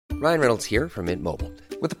Ryan Reynolds here from Mint Mobile.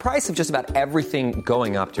 With the price of just about everything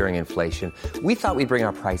going up during inflation, we thought we'd bring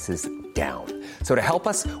our prices down. So to help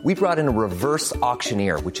us, we brought in a reverse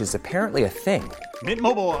auctioneer, which is apparently a thing. Mint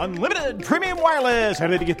Mobile Unlimited Premium Wireless. How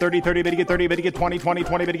to get 30, 30, bit to get 30, bit to get 20, 20,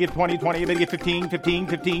 20, bit to get 20, 20, bit to get 15, 15,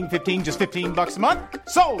 15, 15, just $15 a month?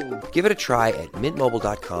 Sold! Give it a try at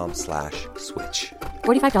mintmobile.com/switch.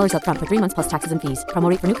 $45 up front for 3 months plus taxes and fees. Promo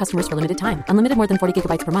rate for new customers for limited time. Unlimited more than 40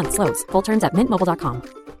 gigabytes per month. Slows full terms at mintmobile.com.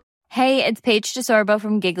 Hey, it's Paige DeSorbo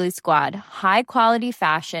from Giggly Squad. High quality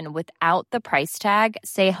fashion without the price tag.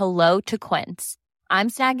 Say hello to Quince. I'm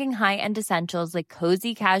snagging high-end essentials like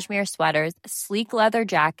cozy cashmere sweaters, sleek leather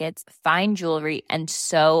jackets, fine jewelry, and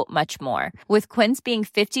so much more. With Quince being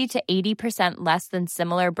 50 to 80% less than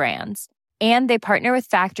similar brands. And they partner with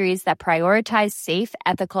factories that prioritize safe,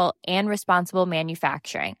 ethical, and responsible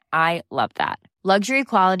manufacturing. I love that. Luxury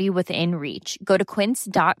quality within reach. Go to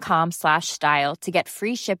quince.com/style to get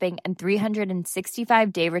free shipping and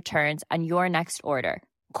 365-day returns on your next order.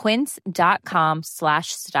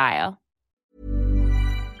 Quince.com/style.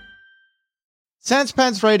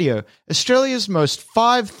 Sanspants Radio, Australia's most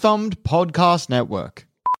five-thumbed podcast network.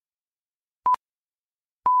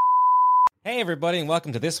 Hey everybody, and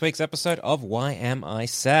welcome to this week's episode of Why Am I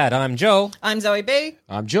Sad? I'm Joel. I'm Zoe B.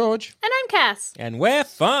 I'm George. And I'm Cass. And we're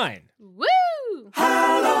fine. Woo!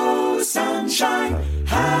 Hello, sunshine.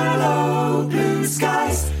 Hello, blue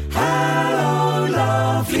skies. Hello,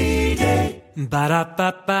 lovely day.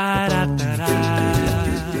 Ba-da-ba-ba-da-da-da.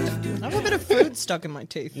 I have a bit of food stuck in my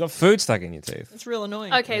teeth. You got food stuck in your teeth. It's real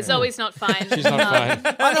annoying. Okay, Zoe's not fine. She's not fine.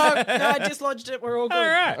 Oh, no, I dislodged it. We're all good. All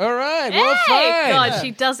right, Hey, well, fine. God,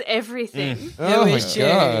 she does everything. Oh, my is she?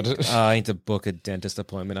 God. I need to book a dentist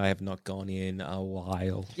appointment. I have not gone in a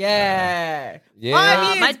while. Yeah. Yeah.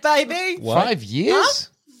 5 years, baby. What? 5 years?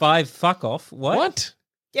 5 fuck off. What?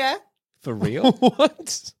 Yeah. For real?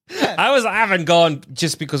 What? I haven't gone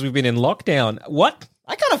just because we've been in lockdown. What?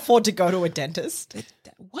 I can't afford to go to a dentist.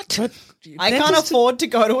 What? I can't afford to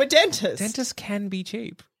go to a dentist. Dentists can be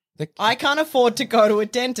cheap. I can't afford to go to a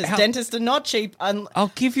dentist. How- Dentists are not cheap.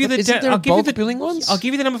 I'll give you the. Isn't there I'll give you bulk the billing ones? I'll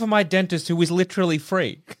give you the number for my dentist, who is literally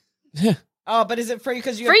free. Oh, but is it free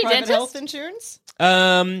because you Free have private dentist? health insurance?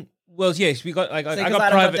 Well, yes, we got. Like, See, I 'cause I got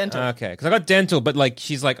don't private. got dental. Okay, because I got dental, but like,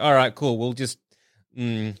 she's like, all right, cool. We'll just.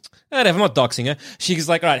 Whatever, I'm not doxing her. She's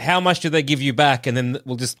like, all right, how much do they give you back? And then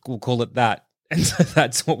we'll call it that. And so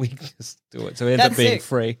that's what we just do it. So it ends up That's being sick.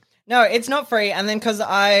 free. No, it's not free. And then because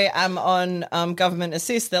I am on government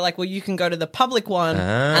assist, they're like, well, you can go to the public one.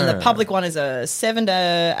 And the public one is a 7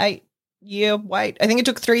 to 8 year wait. I think it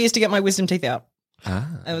took 3 years to get my wisdom teeth out.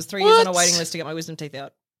 It was 3 years on a waiting list to get my wisdom teeth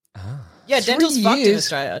out. Yeah, 3 dental's fucked in years?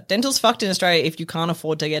 Australia. Dental's fucked in Australia if you can't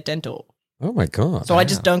afford to get dental. Oh, my God. So I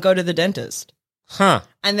just don't go to the dentist. Huh.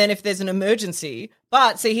 And then if there's an emergency,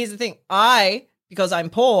 but see, here's the thing. Because I'm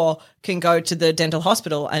poor, can go to the dental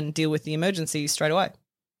hospital and deal with the emergency straight away.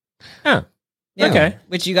 Oh. Yeah. Okay.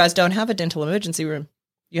 Which you guys don't have a dental emergency room.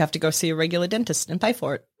 You have to go see a regular dentist and pay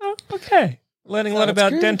for it. Oh, okay. Learning a lot Sounds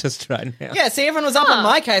about good. dentists right now. Yeah, see, everyone was up on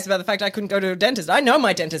my case about the fact I couldn't go to a dentist. I know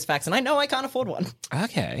my dentist facts, and I know I can't afford one.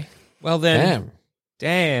 Okay. Well then.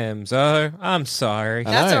 Damn, Zo. I'm sorry.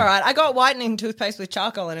 That's all right. I got whitening toothpaste with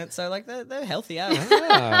charcoal in it, so like they're healthy out. In all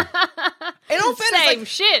fairness, Same like,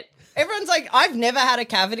 shit. everyone's like, I've never had a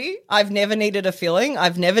cavity. I've never needed a filling.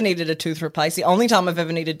 I've never needed a tooth replaced. The only time I've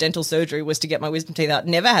ever needed dental surgery was to get my wisdom teeth out.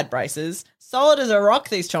 Never had braces. Solid as a rock,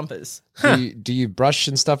 these chompers. Do you brush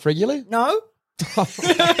and stuff regularly? No.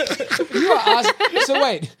 You are asked. So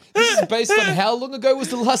wait, this is based on how long ago was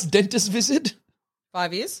the last dentist visit?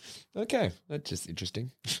 5 years. Okay, that's just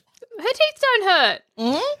interesting. Her teeth don't hurt.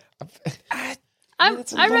 I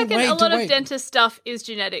that's a long reckon way a to lot of wait. dentist stuff is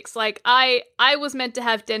genetics. Like I was meant to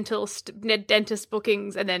have dentist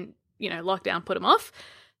bookings, and then lockdown put them off.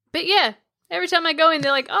 But yeah, every time I go in,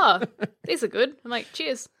 they're like, "Oh, these are good." I'm like,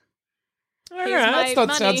 "Cheers." Here's my That's not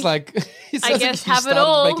money. sounds like. It sounds guess like you have it started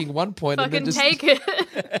all. making one point and Fucking then just. take it.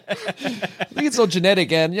 I think it's all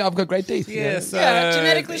genetic, and I've got great teeth. Yes. Yeah,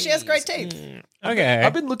 genetically she has great teeth. Okay.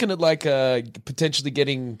 I've been looking at like potentially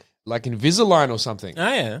getting like Invisalign or something. Oh,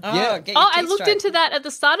 yeah. Yeah. Get your Oh, I teeth looked straight. into that at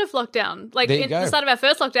the start of lockdown. Like There you in go. the start of our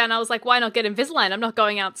first lockdown, I was like, why not get Invisalign? I'm not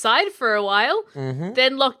going outside for a while. Mm-hmm.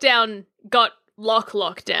 Then lockdown got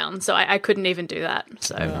lockdown, so I couldn't even do that.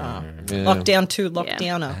 So Lockdown 2,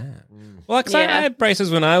 lockdowner. Well, 'cause I Yeah. had braces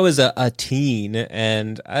when I was a teen,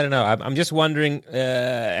 and I don't know. I'm just wondering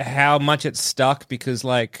how much it stuck because,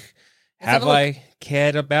 like, have have a look. I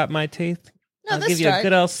cared about my teeth? No, I'll they're give you a straight.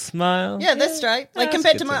 good old smile. Yeah, that's straight. Like that's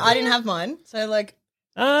compared good to to mine, know. I didn't have mine. So like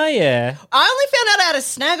Oh, yeah. I only found out I had a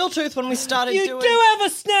snaggletooth when we started You doing. do have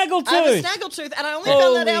a snaggletooth. I have a snaggletooth, and I only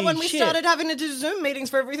found that out Holy when we shit. started having to do Zoom meetings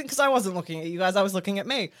for everything because I wasn't looking at you guys, I was looking at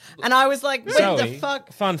me, and I was like, "What Zoe, the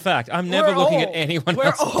fuck?" fun fact, I'm never We're looking all- at anyone we're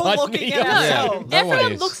else all but looking me. at Yeah. ourselves. No one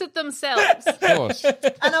Everyone is. looks at themselves. Of course.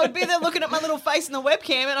 And I would be there looking at my little face in the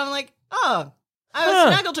webcam, and I'm like, "Oh, I have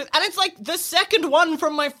a snaggletooth," and it's like the second one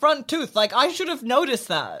from my front tooth. Like I should have noticed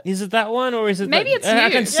that. Is it that one or is it Maybe that- it's I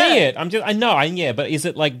new. can see Yeah. it. Yeah, but is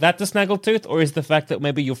it like that the snaggletooth or is the fact that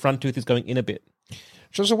maybe your front tooth is going in a bit?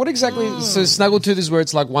 So what exactly? So snaggletooth is where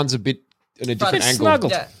it's like one's a bit in a different It's angle.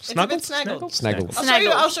 snuggled. Yeah, it's a bit snaggled.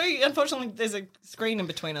 Snaggle. I'll show you. Unfortunately, there's a screen in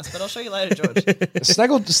between us, but I'll show you later, George.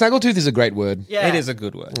 Snaggletooth is a great word. Yeah, It is a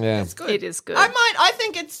good word. Yeah. It's good. It is good. I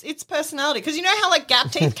think it's personality because you know how like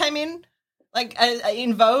gap teeth came in, like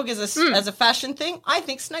in vogue as a fashion thing. I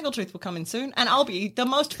think snaggletooth will come in soon, and I'll be the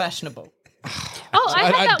most fashionable. Oh, I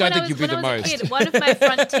had I that don't when think I you'd was, be when the I was a most. kid. One of my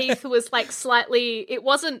front teeth was like slightly, it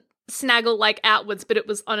wasn't snaggle like outwards, but it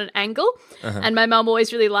was on an angle. And my mum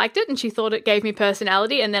always really liked it and she thought it gave me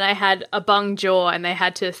personality. And then I had a bung jaw and they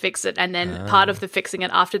had to fix it. And then part of the fixing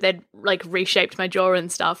it after they'd like reshaped my jaw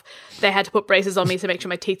and stuff, they had to put braces on me to make sure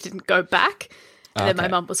my teeth didn't go back. And then my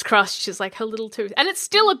mum was crushed. She's like, her little tooth. And it's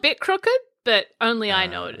still a bit crooked, but only I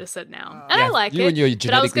notice it now. And I like You it. and your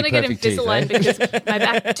but I was genetically going to get perfect teeth, Invisalign because my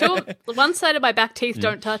back, one side of my back teeth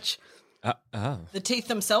don't touch. The teeth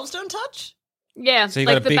themselves don't touch. Yeah, So you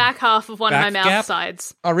got like a the big back half of one of my back mouth gap?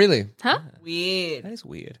 sides. Oh, really? Huh? Weird. That is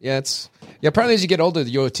weird. Yeah, apparently as you get older,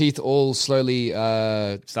 your teeth all slowly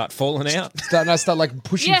Start falling out. start like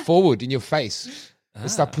pushing Yeah. forward in your face. They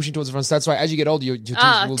start pushing towards the front. So that's why as you get older, your teeth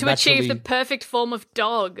will To naturally... achieve the perfect form of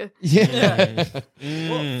dog. Yeah.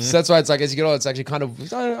 So that's why it's like as you get older, it's actually kind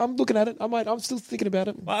of. I'm looking at it. I'm still thinking about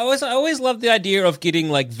it. I always love the idea of getting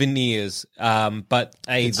like veneers, but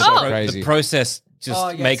so crazy. the process just Oh,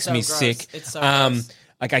 yeah, makes it's so me gross. sick. It's so gross.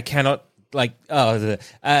 Like I cannot like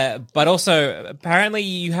but also apparently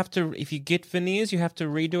you have to, if you get veneers, you have to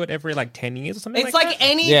redo it every like 10 years or something. It's like that.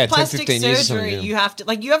 any Yeah, 10, plastic 15 years or something, surgery. yeah.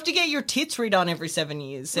 You have to get your tits redone every 7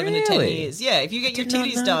 years, 7 to 10 Really? years. Yeah, if you get your did not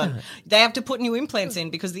titties know done, that. they have to put new implants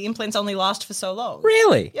in because the implants only last for so long.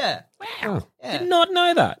 Really? Yeah. Wow. Yeah. Did not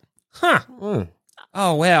know that. Huh.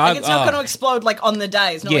 Oh wow. Like it's not going to explode like on the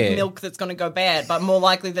day. It's not Yeah. like milk that's going to go bad, but more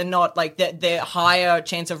likely than not, like they're higher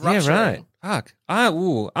chance of Yeah, rupturing. right. Fuck.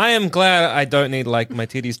 I am glad I don't need like my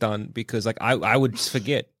titties done because like I would just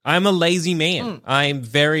forget. I'm a lazy man. I'm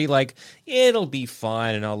very like it'll be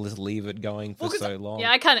fine and I'll just leave it going for so long. Yeah,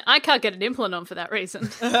 I can't get an implant on for that reason.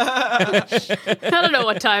 I don't know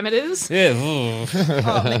what time it is. Yeah. Oh,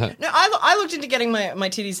 man. No, I looked into getting my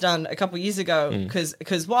titties done a couple years ago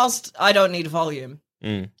because whilst I don't need volume,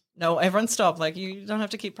 no, everyone stop. Like you don't have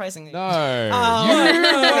to keep praising me. No.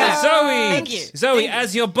 Zoe, Thank you. Zoe,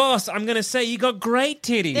 as your boss, I'm gonna say you got great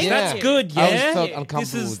titties. Thank That's you. good. Yeah, I always felt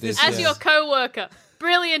uncomfortable with this. As your co-worker.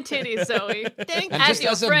 Brilliant titties, Zoe. Thank And As just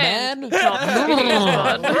your as a friend. man. Drop the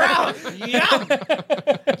videos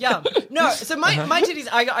on. Yum. No, so my titties,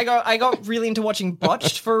 I got really into watching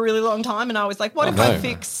Botched for a really long time, and I was like, what if I no.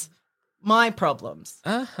 fix my problems?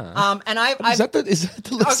 Uh-huh. And I Is that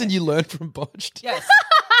the lesson you learned from Botched? yes.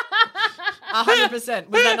 100%.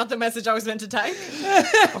 Was that not the message I was meant to take?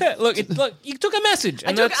 Look, you took a message. I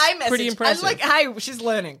And took that's a message. Pretty impressive. I was like, hey, she's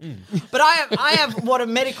learning. But I have what are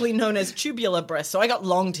medically known as tubular breasts, so I got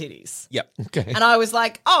long titties. Yep. Okay. And I was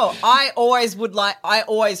like, oh, I always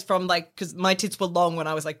because my tits were long when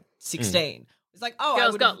I was like 16. It's like, oh, I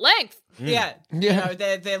Girls would got length. yeah, Yeah. You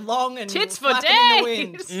know, they're long and Tits for flapping in the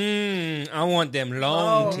wind. days. I want them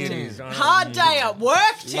long Oh. titties. Hard day at work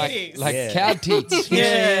titties. Like Yeah. cow teats.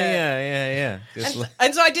 Yeah. Just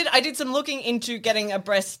And so I did some looking into getting a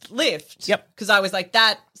breast lift. Yep. Because I was like,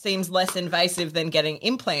 that seems less invasive than getting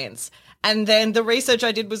implants. And then the research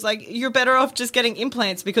I did was like, you're better off just getting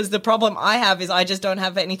implants because the problem I have is I just don't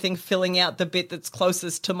have anything filling out the bit that's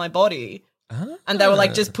closest to my body. And they were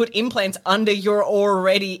like, just put implants under your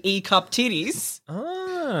already E-cup titties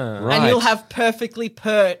Right. and you'll have perfectly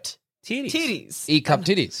pert titties. titties. E-cup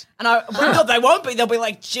titties. And no, they won't be. They'll be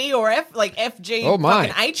like G or F, like FG, Oh, my.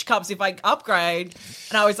 fucking H cups if I upgrade.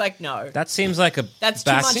 And I was like, no. That seems like a That's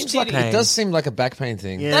too back much seems titty. like It does seem like a back pain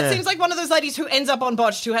thing. Yeah. That seems like one of those ladies who ends up on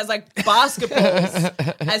Botched who has like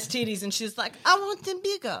basketballs as titties, and she's like, I want them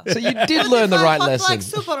bigger. So you did learn the right lesson. Like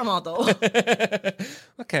supermodel.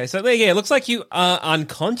 Okay, so there, yeah, it looks like you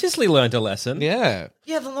unconsciously learned a lesson. Yeah.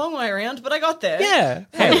 Yeah, the long way around, but I got there. Yeah.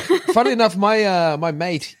 Hey, funny enough, my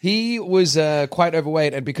mate, he was quite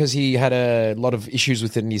overweight, and because he had a lot of issues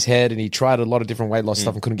with it in his head, and he tried a lot of different weight loss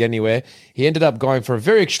stuff and couldn't get anywhere, he ended up going for a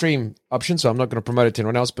very extreme option. So I'm not going to promote it to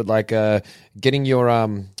anyone else, but like getting your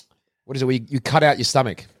what is it? Where you cut out your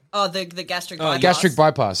stomach. Oh, the gastric bypass. Gastric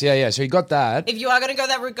bypass. Yeah. So he got that. If you are going to go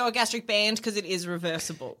that route, go a gastric band because it is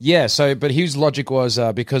reversible. Yeah. So, but his logic was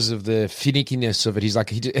because of the finickiness of it. He's like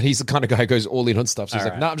he's the kind of guy who goes all in on stuff. So he's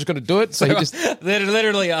like, no, I'm just going to do it. So he just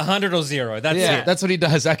literally 100 or 0. That's it. That's what he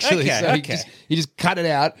does actually. Okay, So he just cut it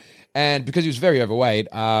out, and because he was very overweight,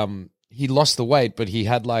 he lost the weight, but he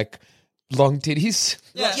had like long titties.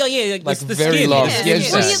 Yeah. Like the very skin. long. Yeah, Yeah, yeah,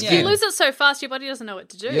 just Well, you lose it so fast, your body doesn't know what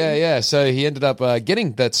to do. Yeah. So he ended up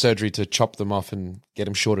getting that surgery to chop them off and get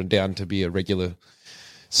them shortened down to be a regular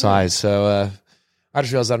size. So I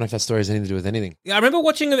just realized I don't know if that story has anything to do with anything. Yeah, I remember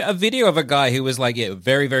watching a video of a guy who was like,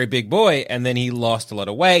 very, very big boy, and then he lost a lot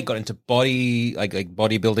of weight, got into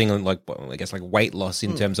bodybuilding and like, I guess like weight loss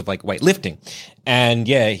in terms of like weightlifting. And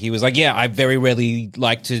yeah, he was like, I very rarely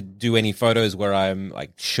like to do any photos where I'm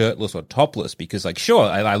like shirtless or topless because like, sure,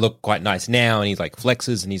 I look quite nice now, and he's like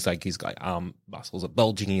flexes and he's got arm muscles are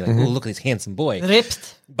bulging. And he's like, oh, look at this handsome boy.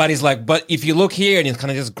 Ripped. But he's like, but if you look here, and he kind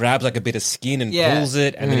of just grabs like a bit of skin and pulls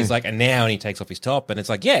it, and then he's like, and now, and he takes off his top, and it's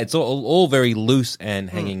like, it's all very loose and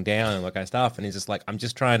hanging down and that kind of stuff. And he's just like, I'm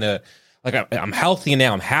just trying to, like, I'm healthier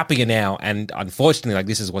now, I'm happier now, and unfortunately, like,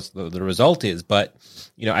 this is what the result is. But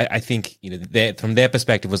I think from their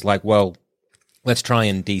perspective was like, well, let's try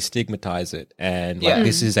and destigmatize it, and like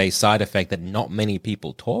this is a side effect that not many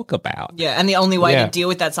people talk about. Yeah, and the only way to deal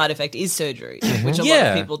with that side effect is surgery, which a lot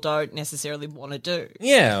of people don't necessarily want to do.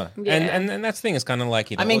 Yeah. And that's the thing. It's kind of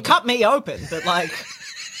like, I mean, cut me open, but like...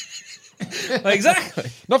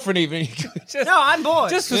 Exactly. Not for an evening. No, I'm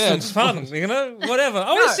bored. Just for some fun, whatever.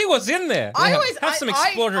 I want to see what's in there. Have some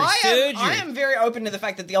exploratory surgery. I am very open to the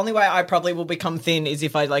fact that the only way I probably will become thin is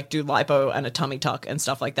if I like do lipo and a tummy tuck and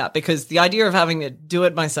stuff like that, because the idea of having to do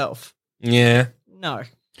it myself, Yeah. no.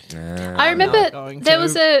 I remember going there to.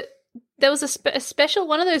 was a special,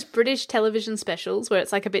 one of those British television specials where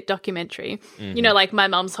it's like a bit documentary, like My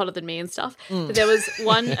Mum's Hotter Than Me and stuff. But there was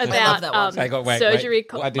one about that one. surgery.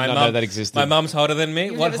 I did not know that existed. My mum's hotter than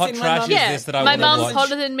me. What never hot seen My trash Mum? is Yeah, this that I My want to Mum's watch?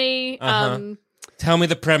 Hotter Than Me. Tell me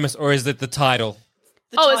the premise, or is it the title?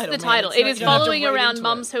 It's the title. It is you don't have to following read around into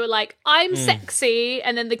mums who are like, I'm sexy,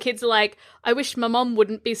 and then the kids are like, I wish my mum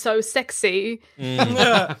wouldn't be so sexy.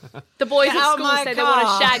 The boys Get at out school my say they want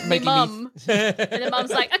car. to shag me mum, and the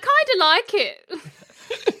mum's like, I kind of like it.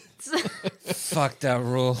 Fucked up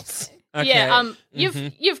rules. Okay. Yeah,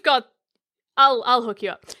 you've got. I'll hook you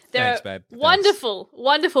up. There Thanks, are babe. Thanks.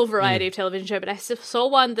 wonderful variety of television show, but I saw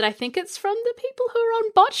one that I think it's from the people who are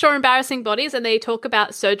on Botched or Embarrassing Bodies, and they talk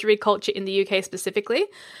about surgery culture in the UK specifically.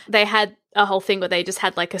 They had a whole thing where they just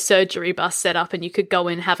had like a surgery bus set up, and you could go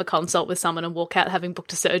in, have a consult with someone, and walk out having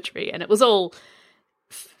booked a surgery, and it was all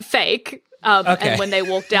fake. And when they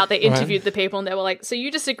walked out, they interviewed the people, and they were like, so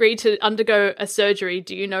you just agreed to undergo a surgery.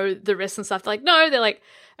 Do you know the risks and stuff? They're like, no. They're like,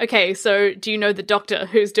 okay, so do you know the doctor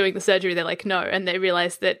who's doing the surgery? They're like, no. And they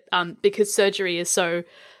realized that because surgery is so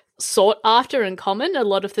sought after and common a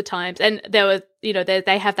lot of the times, and there were,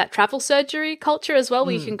 they have that travel surgery culture as well,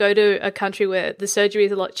 where you can go to a country where the surgery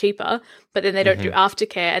is a lot cheaper, but then they don't do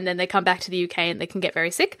aftercare, and then they come back to the UK and they can get very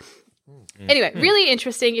sick. Anyway, really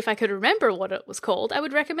interesting. If I could remember what it was called, I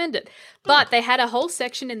would recommend it. But they had a whole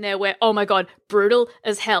section in there where, oh my God, brutal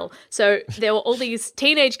as hell. So there were all these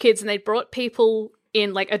teenage kids, and they brought people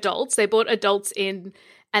in, like adults. They brought adults in,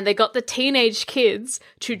 and they got the teenage kids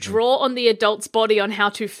to draw on the adult's body on how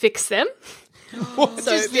to fix them.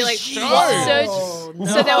 So it'd be like, so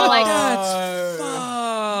they were like,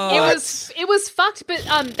 it was fucked.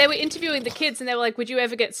 But they were interviewing the kids, and they were like, would you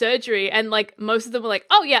ever get surgery? And like most of them were like,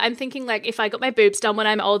 oh yeah, I'm thinking like if I got my boobs done when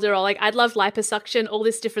I'm older, or like I'd love liposuction, all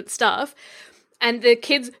this different stuff. And the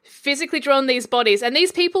kids physically drawn these bodies, and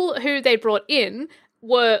these people who they brought in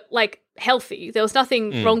were like healthy. There was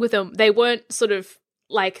nothing wrong with them. They weren't sort of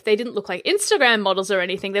like, they didn't look like Instagram models or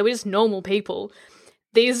anything. They were just normal people.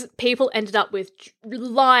 These people ended up with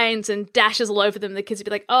lines and dashes all over them. The kids would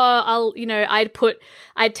be like, oh,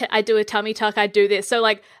 I'd do a tummy tuck, I'd do this. So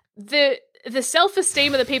like the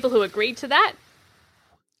self-esteem of the people who agreed to that,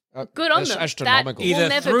 good on them. Astronomical. That will Either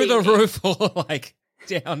never through be the me. roof or like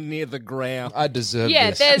down near the ground. I deserve Yeah,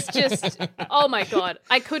 this. there's just, oh my God,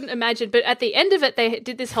 I couldn't imagine. But at the end of it, they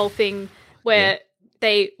did this whole thing where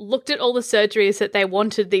they looked at all the surgeries that they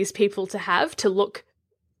wanted these people to have to look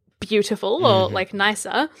beautiful or like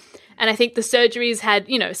nicer. And I think the surgeries had,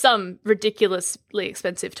 some ridiculously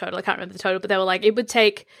expensive total. I can't remember the total, but they were like, it would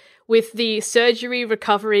take, with the surgery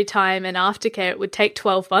recovery time and aftercare, it would take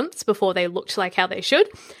 12 months before they looked like how they should.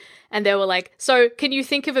 And they were like, so can you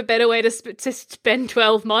think of a better way to spend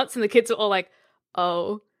 12 months? And the kids were all like,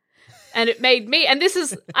 oh. And it made me, and this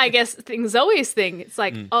is, I guess, Zoe's thing. It's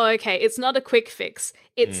like, oh, okay, it's not a quick fix.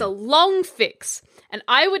 It's a long fix. And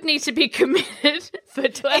I would need to be committed for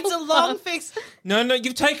 12 months. It's a long fix.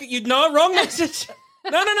 No, wrong message.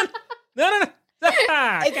 No.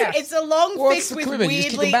 It's a long Well, fix it's with equipment, you just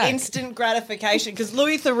kick weirdly them back. instant gratification. Because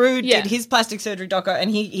Louis Theroux did his plastic surgery doco, and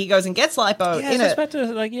he goes and gets lipo Yeah, in I was it. about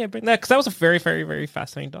to bring that because that was a very, very, very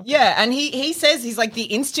fascinating doc. Yeah, and he says he's like the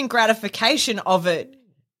instant gratification of it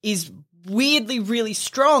is weirdly really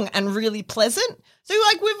strong and really pleasant. So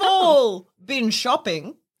like we've all been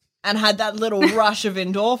shopping and had that little rush of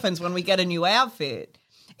endorphins when we get a new outfit.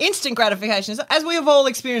 Instant gratification is, as we have all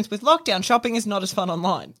experienced with lockdown, shopping is not as fun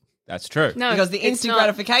online. That's true. No, Because the it's instant not.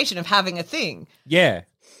 gratification of having a thing. Yeah.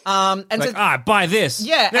 And Like, so buy this.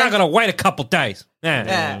 Yeah, Now I and- got to wait a couple days.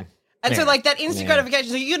 yeah. And so Yeah. like that instant gratification,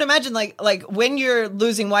 so you can imagine like when you're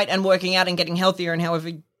losing weight and working out and getting healthier and however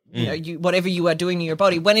you know, whatever you are doing to your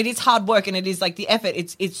body, when it is hard work and it is like the effort,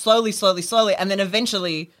 it's slowly, and then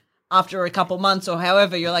eventually after a couple months or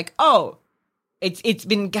however, you're like, oh, it's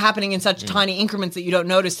been happening in such tiny increments that you don't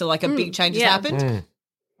notice till like a big change has yeah. happened.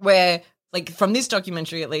 Where like from this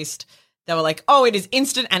documentary at least, they were like, oh, it is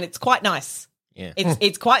instant and it's quite nice. Yeah.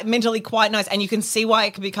 It's quite mentally quite nice, and you can see why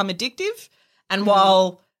it can become addictive. And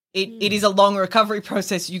while it is a long recovery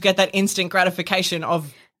process, you get that instant gratification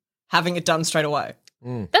of having it done straight away.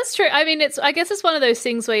 That's true. I mean, I guess it's one of those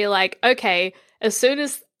things where you're like, okay, as soon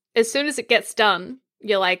as it gets done,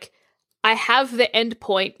 you're like, I have the end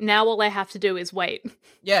point. Now all I have to do is wait.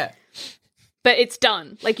 Yeah. But it's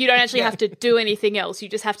done. Like you don't actually have to do anything else. You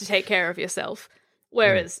just have to take care of yourself.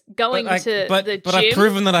 Whereas going to the gym, but I've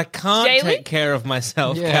proven that I can't daily? take care of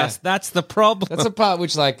myself, Yeah. Cass. That's the problem. That's the part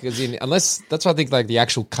which, like, is in unless that's why I think like the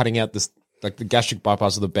actual cutting out this, like the gastric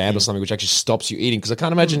bypass of the band or something, which actually stops you eating. Because I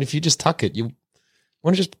can't imagine if you just tuck it, you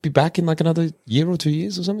want to just be back in like another year or 2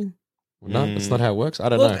 years or something. Well, no, that's not how it works. I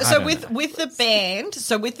don't know. So with the band,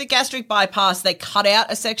 so with the gastric bypass, they cut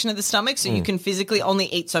out a section of the stomach so you can physically only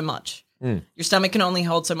eat so much. Your stomach can only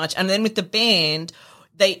hold so much. And then with the band,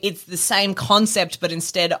 it's the same concept, but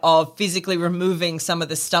instead of physically removing some of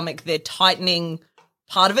the stomach, they're tightening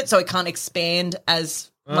part of it so it can't expand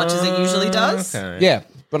as much as it usually does. Okay. Yeah,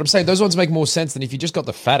 but I'm saying those ones make more sense than if you just got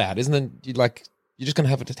the fat out, isn't it? You're just going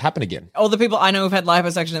to have it happen again. All the people I know who've had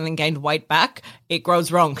liposuction and then gained weight back, it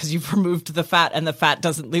grows wrong because you've removed the fat and the fat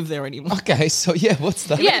doesn't live there anymore. Okay, so yeah, what's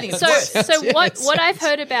that? Yeah. Everything So works. what I've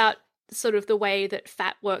heard about sort of the way that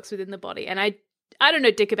fat works within the body, and I don't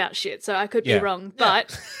know dick about shit, so I could be Yeah. wrong,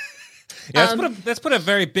 but Yeah, let's put a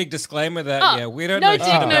very big discllaimer that we don't no know dick,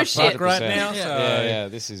 shit no about shit. fuck right now. Yeah, So yeah,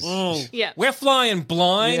 this is... yeah. we're flying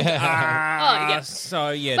blind. Yeah. Ah, Oh, yeah. So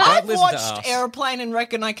yeah, But don't I've listen to watched us. Airplane and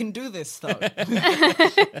reckon I can do this, though.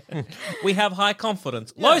 We have high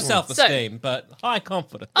confidence, low self-esteem, but high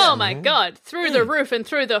confidence. Oh my god, through the roof and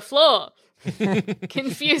through the floor.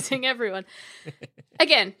 Confusing everyone.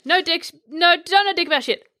 Again, don't know dick about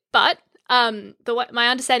shit. But my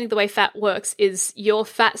understanding of the way fat works is your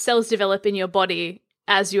fat cells develop in your body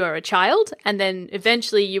as you are a child, and then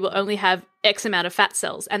eventually you will only have X amount of fat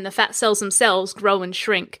cells, and the fat cells themselves grow and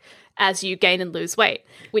shrink as you gain and lose weight,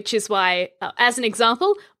 which is why, as an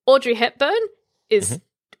example, Audrey Hepburn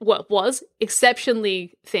was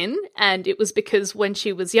exceptionally thin, and it was because when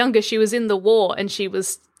she was younger, she was in the war, and she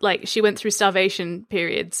went through starvation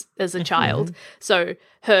periods as a child. So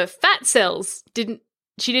her fat cells didn't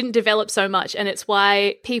develop so much, and it's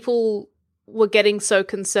why people were getting so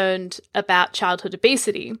concerned about childhood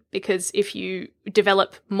obesity, because if you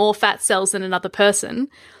develop more fat cells than another person,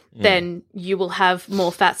 then you will have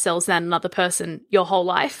more fat cells than another person your whole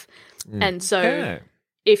life. And so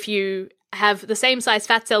if you have the same size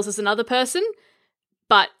fat cells as another person,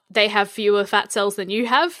 but they have fewer fat cells than you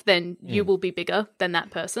have, then you will be bigger than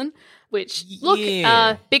that person, which, look,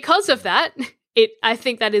 because of that, I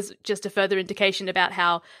think that is just a further indication about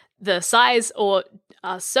how the size or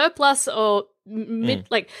surplus or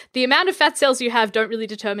like the amount of fat cells you have don't really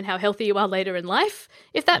determine how healthy you are later in life,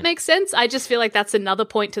 if that makes sense. I just feel like that's another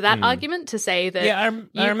point to that argument, to say that. Yeah,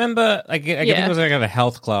 I remember. I think it was like at a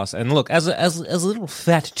health class, and look, as a little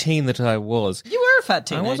fat teen that I was, You were a fat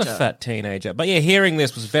teenager. I was a fat teenager. But yeah, hearing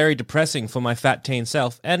this was very depressing for my fat teen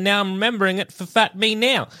self, and now I'm remembering it for fat me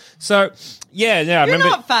now. So yeah, I You're remember.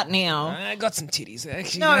 not fat now. I got some titties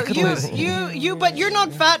actually. No, I could always- you, but you're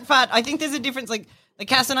not fat. I think there's a difference. Like Like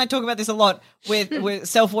Cass and I talk about this a lot with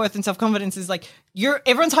self-worth and self-confidence is like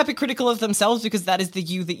everyone's hypercritical of themselves because that is the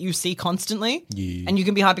you that you see constantly. Yeah. And you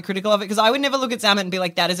can be hypercritical of it because I would never look at Zamet and be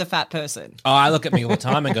like, that is a fat person. Oh, I look at me all the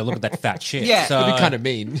time and go, look at that fat shit. Yeah. So, It'd be kind of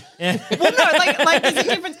mean. Well, no, like there's a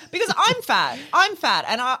difference because I'm fat. I'm fat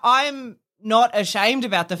and I'm not ashamed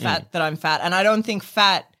about the fact that I'm fat, and I don't think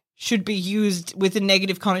fat should be used with a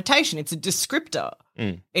negative connotation. It's a descriptor.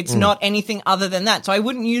 It's not anything other than that. So I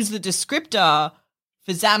wouldn't use the descriptor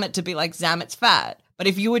for Zamet to be like, Zamet's fat. But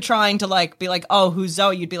if you were trying to like be like, oh, who's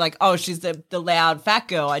Zoe? You'd be like, oh, she's the loud fat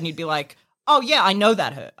girl. And you'd be like, oh, yeah, I know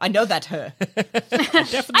that her. I know that her.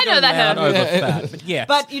 I know that her. over fat, but yeah.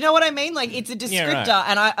 But you know what I mean? Like, it's a descriptor. right.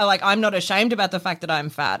 And I'm not ashamed about the fact that I'm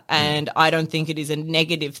fat. And I don't think it is a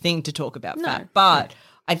negative thing to talk about fat. But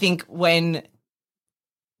I think when...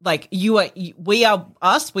 Like we are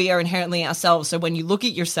us, we are inherently ourselves. So when you look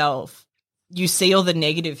at yourself, you see all the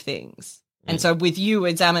negative things. And so with you,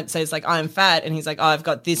 when Zamet says like, I'm fat, and he's like, oh, I've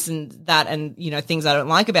got this and that and, you know, things I don't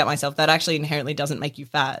like about myself, that actually inherently doesn't make you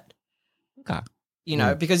fat. Okay. You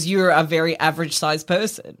know, because you're a very average sized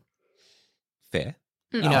person. Fair.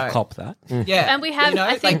 You know, I'll cop that. Yeah. And we have, you know,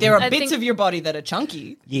 I think, like there are I bits think- of your body that are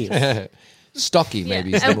chunky. Yes. Stocky,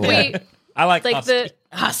 maybe. Is the and more we I like the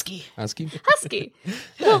Husky. husky.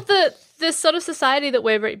 Well, the sort of society that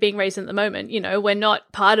we're being raised in at the moment, you know, we're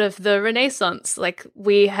not part of the Renaissance. Like,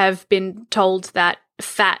 we have been told that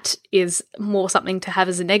fat is more something to have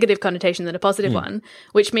as a negative connotation than a positive one,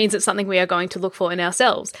 which means it's something we are going to look for in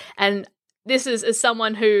ourselves. And this is as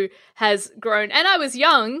someone who has grown, and I was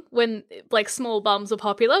young when like small bums were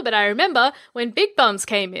popular, but I remember when big bums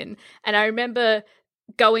came in, and I remember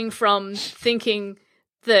going from thinking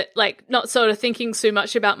that, like, not sort of thinking so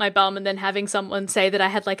much about my bum and then having someone say that I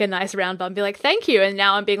had like a nice round bum, be like, thank you. And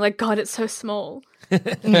now I'm being like, God, it's so small.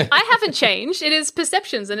 I haven't changed. It is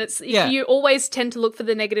perceptions. And it's, you always tend to look for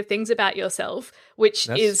the negative things about yourself, which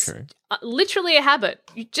is true. Literally a habit.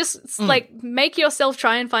 You just like make yourself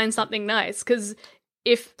try and find something nice. Because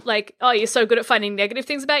if like, oh, you're so good at finding negative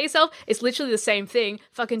things about yourself, it's literally the same thing.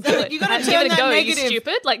 Fucking do it. You gotta Give turn it a that go, negative- you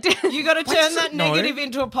stupid. Like, You got to turn that No. negative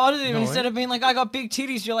into a positive instead of being like, I got big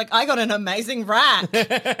titties. You're like, I got an amazing rack.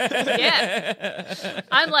 yeah.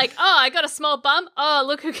 I'm like, oh, I got a small bum. Oh,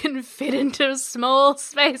 look who can fit into small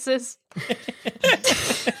spaces.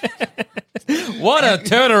 What a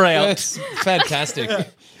turnaround. That's fantastic.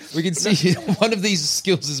 We can see one of these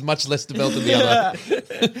skills is much less developed than the other.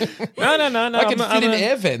 No. I can fit in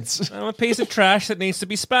air vents. I'm a piece of trash that needs to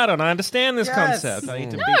be spat on. I understand this Yes. concept. I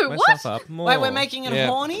need to No, beat myself what? up more. Wait, we're making it Yeah.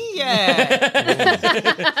 horny?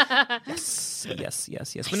 Yeah. Yes.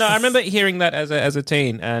 But no, I remember hearing that as a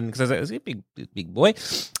teen, and because I was a big boy,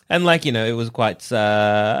 and like, you know, it was quite,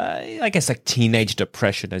 I guess, like teenage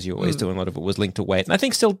depression, as you always do. And a lot of it was linked to weight, and I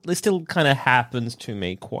think it still kind of happens to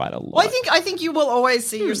me quite a lot. Well, I think you will always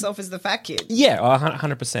see yourself as the fat kid. Yeah,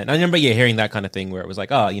 100%. I remember, hearing that kind of thing where it was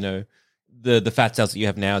like, oh, you know, the fat cells that you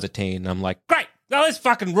have now as a teen. And I'm like, great, well, this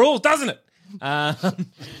fucking rules, doesn't it?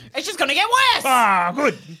 It's just going to get worse.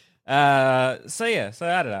 Good. So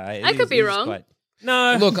I don't know. I could be wrong.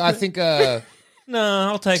 No, Look, I think no,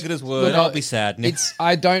 I'll take it as word. Look, I'll be sad.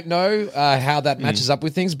 I don't know how that matches up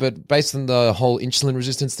with things, but based on the whole insulin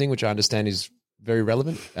resistance thing, which I understand is very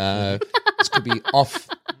relevant, this could be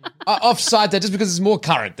offside there just because it's more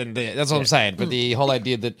current than that's what I'm saying. But the whole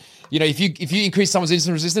idea that, you know, if you increase someone's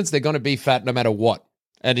insulin resistance, they're going to be fat no matter what.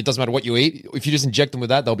 And it doesn't matter what you eat. If you just inject them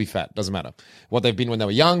with that, they'll be fat. Doesn't matter what they've been when they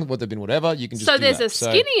were young, what they've been, whatever. You can just So do there's that. a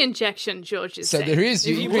skinny injection, George is So saying. there is.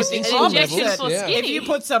 You increase put the insulin injection levels. for Yeah. skinny. If you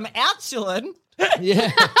put some insulin,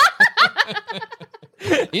 Yeah.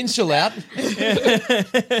 Insul out.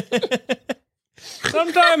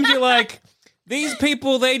 Sometimes you're like, these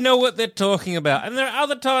people, they know what they're talking about. And there are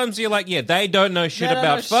other times you're like, yeah, they don't know shit They don't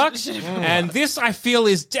about know fuck. shit about And this, I feel,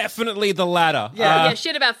 is definitely the latter. Yeah,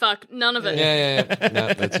 shit about fuck. None of it. Yeah.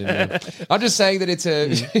 No, that's it. Yeah. I'm just saying that it's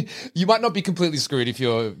you might not be completely screwed if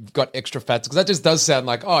you've got extra fats, because that just does sound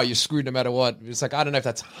like, oh, you're screwed no matter what. It's like, I don't know if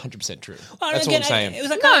that's 100% true. Well, That's again, what I'm saying. It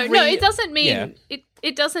was like No, it doesn't mean Yeah.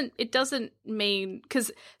 it doesn't mean,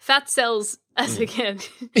 because fat cells, as again,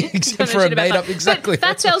 Except don't know for a shit about made that. up- exactly, But fat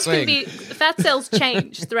that's what I'm cells can saying. be fat cells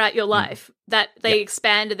change throughout your life. That they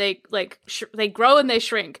expand and they they grow and they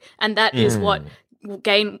shrink, and that is what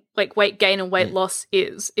weight gain and weight loss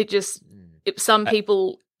is. It just some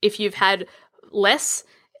people, if you've had less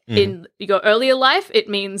in your earlier life, it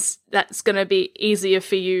means that's going to be easier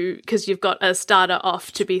for you because you've got a starter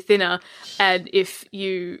off to be thinner. And if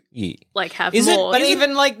you like have Is more, it? But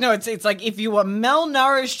even like no, it's like if you were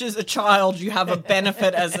malnourished as a child, you have a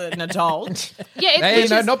benefit as an adult. yeah, it's Hey, which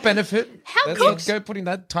no, is- not benefit. How Let's cool. not go putting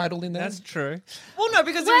that title in there. That's true. Well, no,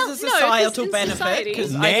 because Well, there's a no, 'cause societal in benefit. society-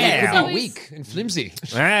 Because Yeah. I think It's Be always- weak and flimsy.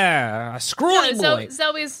 Ah, scrawny No, boy.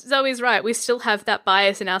 Zoe's right. We still have that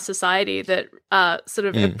bias in our society that sort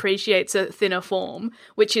of appreciates a thinner form,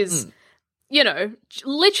 which is, you know,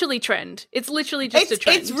 literally trend. It's literally just a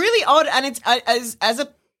trend. it's really odd, and it's as a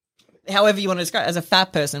however you want to describe it, as a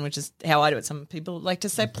fat person, which is how I do it. Some people like to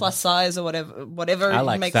say plus size or whatever. I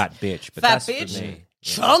like makes fat bitch, but fat that's bitch. for me.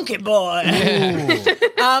 Chunky boy.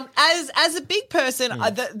 As a big person,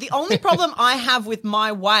 the only problem I have with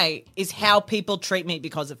my weight is how people treat me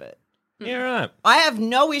because of it. Yeah, right. I have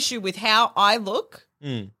no issue with how I look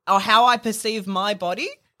or how I perceive my body.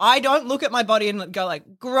 I don't look at my body and go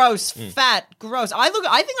like, gross, fat, gross. I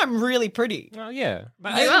think I'm really pretty. Well, yeah.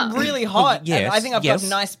 But I think I'm really hot. yes, and I think I've yes. got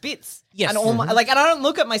nice bits. Yes. And all my, like, and I don't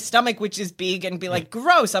look at my stomach, which is big, and be like,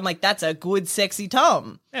 gross. I'm like, that's a good, sexy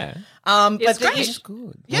Tom. yeah. But It's the great. issue-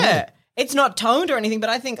 Good. yeah. It's not toned or anything, but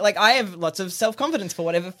I think like I have lots of self-confidence for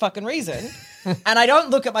whatever fucking reason. And I don't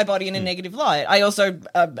look at my body in a negative light. I also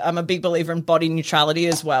I'm a big believer in body neutrality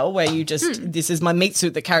as well, where you just this is my meat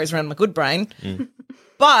suit that carries around my good brain.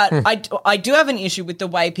 But I do have an issue with the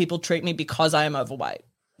way people treat me because I am overweight.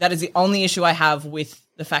 That is the only issue I have with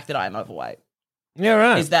the fact that I am overweight. Yeah,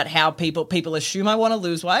 right. Is that how people assume I want to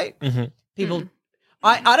lose weight? People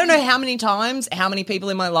I don't know how many times, how many people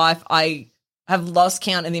in my life I have lost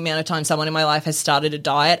count in the amount of time someone in my life has started a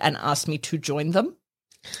diet and asked me to join them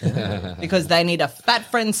because they need a fat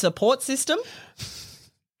friend support system.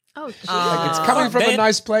 oh, geez. It's coming from a then-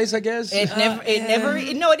 nice place, I guess. It never,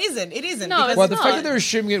 no, it isn't. It isn't. No, because it's well, the not. fact that they're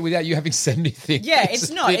assuming it without you having said anything. yeah, is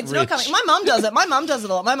it's a not. bit It's not rich. coming. My mum does it. My mum does it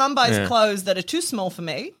a lot. My mum buys clothes that are too small for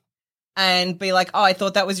me and be like, "Oh, I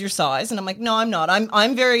thought that was your size," and I'm like, "No, I'm not.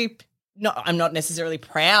 I'm very no. I'm not necessarily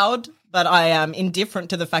proud." But I am indifferent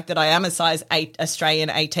to the fact that I am a size 8 Australian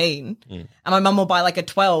 18. And my mum will buy like a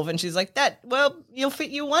 12 and she's like, well, you'll fit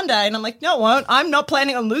you one day. And I'm like, no, it won't. I'm not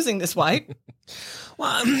planning on losing this weight.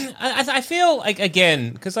 Well, I feel like,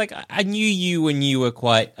 again, because like I knew you when you were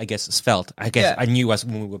quite, I guess, svelte. I guess Yeah. I knew us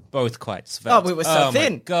when we were both quite svelte. Oh, we were so my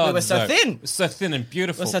thin. God, We were so no. thin. So thin and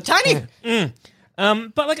beautiful. We're so tiny.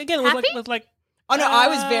 But like again, Happy? with like. Oh, no, I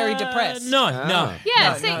was very depressed. No. Yeah,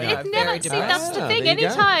 No, see, no, it's no, never. very See, that's depressed. the Ah, thing. there you go.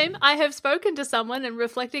 Anytime I have spoken to someone and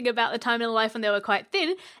reflecting about the time in their life when they were quite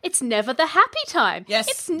thin, it's never the happy time. Yes.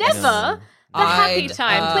 it's never the happy I'd,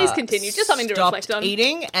 time. Please continue. Just something to stopped reflect on.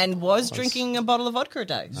 eating and was drinking a bottle of vodka a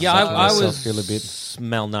day. Yeah, Making I myself was feel a bit-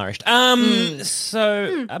 malnourished.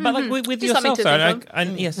 So, but like with Just something yourself, to sorry, think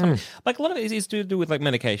like, yes, like a lot of it is to do with like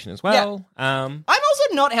medication as well. I'm also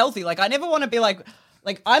not healthy. Like I never want to be like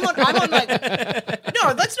I'm on like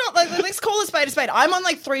no, let's call a spade a spade. I'm on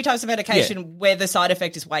like 3 types of medication where the side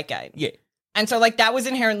effect is weight gain. Yeah. And so like that was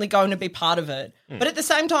inherently going to be part of it. But at the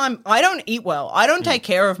same time, I don't eat well. I don't take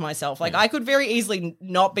care of myself. Like I could very easily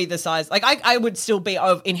not be the size. Like I would still be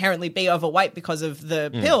inherently be overweight because of the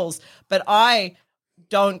pills, but I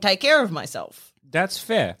don't take care of myself. That's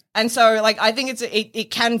fair. And so, like, I think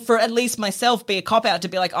it can, for at least myself, be a cop-out to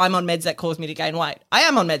be like, I'm on meds that cause me to gain weight. I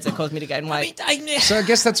am on meds that cause me to gain weight. So I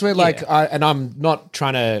guess that's where, like, and I'm not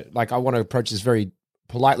trying to, like, I want to approach this very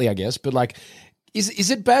politely, I guess, but like,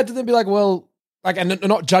 is it bad to then be like, well, like, and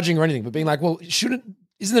not judging or anything, but being like, well,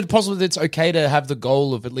 isn't it possible that it's okay to have the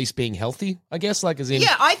goal of at least being healthy? I guess, like, as in,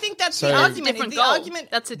 Yeah, I think that's the So- argument. Different the goal. argument.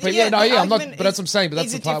 That's a But different- yeah, the I'm not. argument But that's what I'm saying. But that's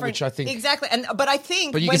is the a part different- which I think exactly. But I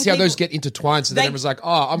think, But you when can see how those people- get intertwined. So they- then everyone's like,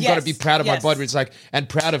 "Oh, I'm got to be proud of my yes. body." But it's like, and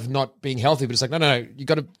proud of not being healthy. But it's like, no, you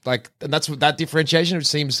got to like, and that's what that differentiation. It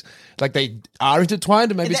seems like they are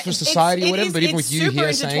intertwined, and maybe it's for society or it whatever. is- But even it's with you super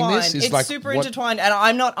here saying this, is it's like super what- intertwined. And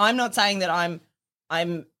I'm not saying that I'm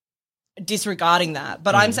disregarding that,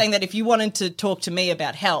 but I'm saying that if you wanted to talk to me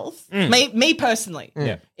about health, me personally,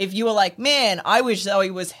 if you were like, man, I wish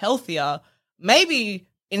Zoe was healthier, maybe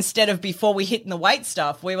instead of before we hit in the weight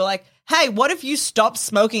stuff, we were like, hey, what if you stopped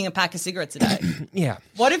smoking a pack of cigarettes a day? Yeah.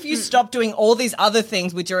 What if you stopped doing all these other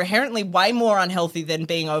things which are inherently way more unhealthy than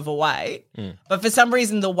being overweight? But for some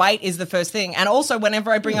reason, the weight is the first thing. And also,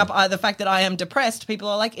 whenever I bring up the fact that I am depressed, people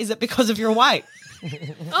are like, is it because of your weight?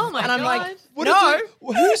 Oh my And I'm god. like, What no. are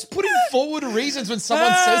you- who's putting forward reasons when someone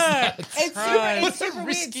says that? It's What's a super weird.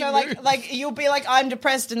 risky So move? like you'll be like, I'm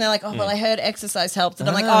depressed, and they're like, oh well, I heard exercise helped, and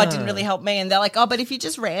I'm like, oh, it didn't really help me, and they're like, oh, but if you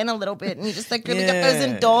just ran a little bit and you just like really got those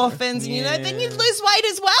endorphins, and then you'd lose weight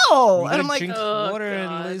as well. And I'm like, drink water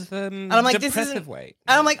and lose and I'm like, this depressive isn't. weight.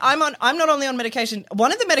 And I'm like, I'm not only on medication.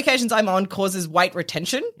 One of the medications I'm on causes weight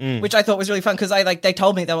retention, which I thought was really fun because they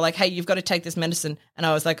told me, they were like, hey, you've got to take this medicine, and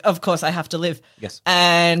I was like, of course I have to live. Yes.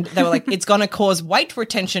 And they were like, it's going to cause weight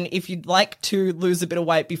retention if you'd like to lose a bit of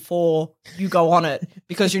weight before you go on it,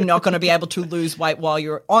 because you're not going to be able to lose weight while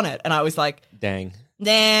you're on it. And I was like, Dang.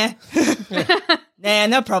 nah. Nah,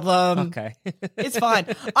 no problem. Okay. It's fine.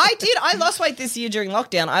 I lost weight this year during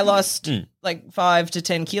lockdown. I lost like 5 to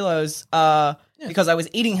 10 kilos because I was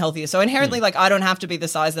eating healthier. So inherently, like, I don't have to be the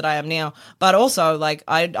size that I am now. But also, like,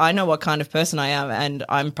 I know what kind of person I am, and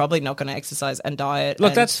I'm probably not going to exercise and diet. Look,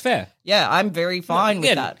 and, that's fair. yeah, I'm very fine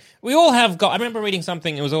with that. We all have got. I remember reading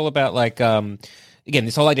something. It was all about like again,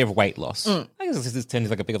 this whole idea of weight loss. I guess this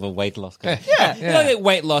tends like a bit of a weight loss. Yeah.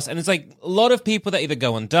 Weight loss, and it's like a lot of people that either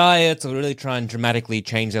go on diets or really try and dramatically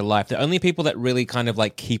change their life. The only people that really kind of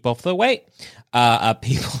like keep off the weight are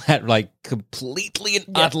people that like completely and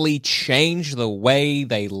utterly change the way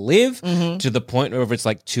they live to the point where it's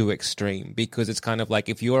like too extreme, because it's kind of like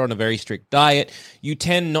if you're on a very strict diet, you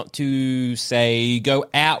tend not to say go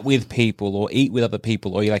out with people or eat with other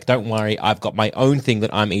people, or you're like, don't worry, I've got my own thing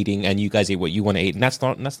that I'm eating and you guys eat what you want to eat, and that's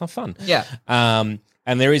not fun. Yeah.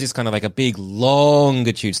 And there is this kind of like a big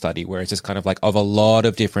longitude study where it's just kind of like of a lot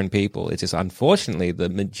of different people. It's just unfortunately the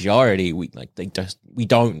majority we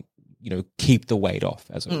don't keep the weight off,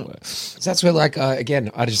 as it were. So that's where, like, again,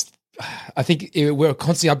 I think we're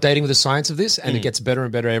constantly updating with the science of this, and it gets better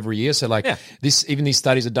and better every year. So, like, even these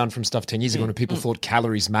studies are done from stuff 10 years ago when people thought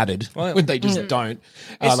calories mattered, when they just don't.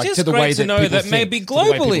 It's like, just to the great way to that know people that think, maybe to the way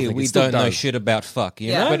people globally think. we It still don't know does. shit about fuck,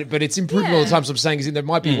 you know? But it's improving all the time. So I'm saying is there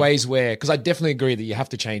might be ways where, because I definitely agree that you have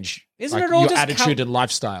to change Isn't like, it all your just attitude and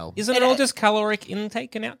lifestyle. Isn't it all just caloric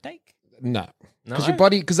intake and outtake? No. Because your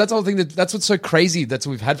body, because that's the whole thing, that's what's so crazy. That's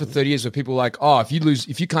what we've had for 30 years, where people are like, oh, if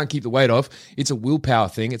you can't keep the weight off, it's a willpower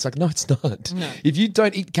thing. It's like, no, it's not. No. If you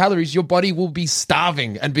don't eat calories, your body will be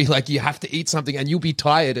starving and be like, you have to eat something, and you'll be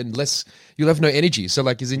tired unless you'll have no energy. So,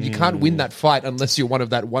 like, as in, you can't win that fight unless you're one of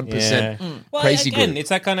that 1% Well, crazy again, group. it's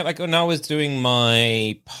that kind of like when I was doing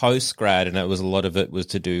my post grad, and a lot of it was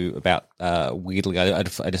to do about weirdly, I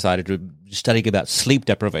decided to study about sleep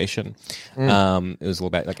deprivation. It was all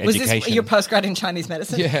about like Was education. this your postgrad in Chinese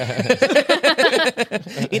medicine? Yeah.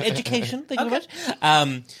 In education, thank you very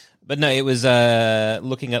much. But no, it was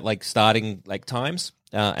looking at like starting like times,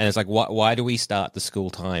 and it's like why do we start the school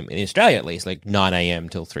time in Australia at least like 9 a.m.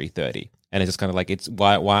 till 3:30? And it's just kind of like, it's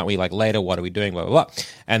why aren't we like later? What are we doing? Blah, blah, blah.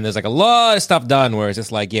 And there's like a lot of stuff done where it's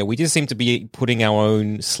just like, yeah, we just seem to be putting our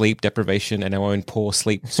own sleep deprivation and our own poor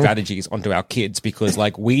sleep strategies onto our kids because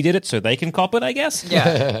like we did it so they can cop it, I guess.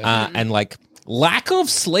 Yeah. And like lack of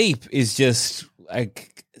sleep is just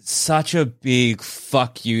like such a big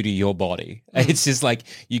fuck you to your body. It's just like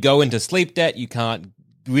you go into sleep debt, you can't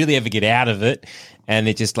really ever get out of it. And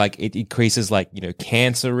it just like, it increases like,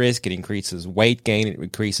 cancer risk, it increases weight gain, it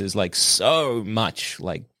increases like so much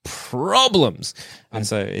like problems. And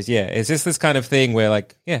so it's just this kind of thing where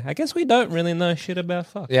like, I guess we don't really know shit about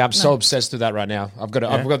fuck. Yeah, I'm so obsessed with that right now. I've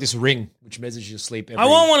got this ring which measures your sleep. I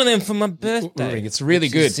want one of them for my birthday. Ring. It's really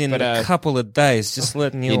good. In a couple of days, just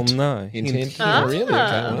letting you all know. Hint. Oh, really?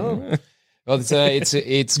 Okay. Well,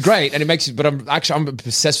 it's great, and it makes you. But I'm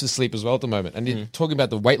obsessed with sleep as well at the moment. And talking about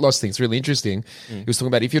the weight loss thing, it's really interesting. He was talking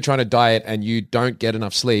about if you're trying to diet and you don't get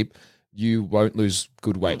enough sleep, you won't lose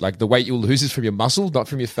good weight. Like the weight you'll lose is from your muscle, not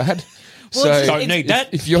from your fat. Well, so don't need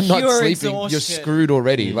that. If you're not Pure sleeping, you're exhaustion. screwed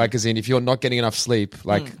already. Like as in, if you're not getting enough sleep,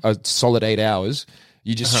 like a solid 8 hours,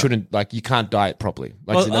 you just shouldn't. Like you can't diet properly.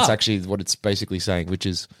 Like Well, that's actually what it's basically saying, which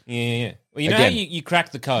is Yeah. Well, you know Again, how you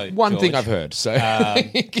cracked the code. one George? thing I've heard. So,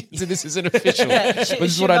 so this isn't official, but this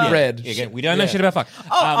is what I'd read. Yeah, again, we don't know shit about fuck.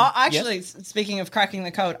 Actually, speaking of cracking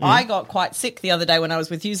the code, I got quite sick the other day when I was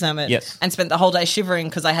with you, Zamet, Yes. and spent the whole day shivering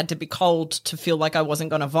because I had to be cold to feel like I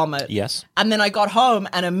wasn't going to vomit. Yes. And then I got home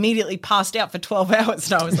and immediately passed out for 12 hours,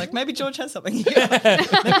 and I was like, maybe George has something here.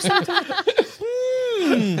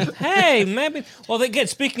 Hey, maybe. Well, again,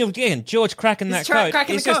 speaking of George cracking that code.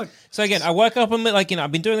 cracking it's the code. So again, I woke up and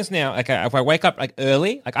I've been doing this now. Okay, if I wake up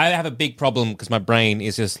early, I have a big problem because my brain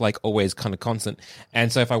is just always kind of constant.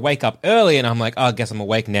 And so if I wake up early and I'm like, oh, I guess I'm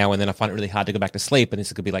awake now, and then I find it really hard to go back to sleep, and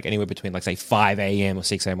this could be anywhere between say 5 a.m. or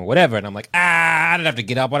 6 a.m. or whatever, and I'm like, I don't have to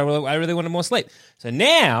get up. I really wanted more sleep. So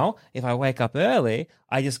now, if I wake up early,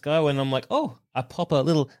 I just go and I'm like, oh, I pop a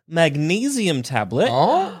little magnesium tablet.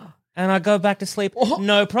 And I go back to sleep,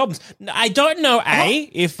 no problems. I don't know, A,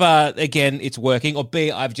 if, again, it's working, or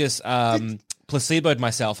B, I've just placeboed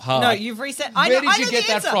myself hard. No, you've reset. Where did you get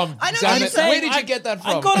that from? I know Damn the it. answer. Where did you get that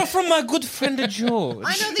from? I got it from my good friend George.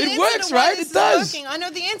 I know the It answer works, to why right? this It is does. working. I know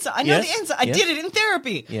the answer. I know Yes. the answer. I Yes. did it in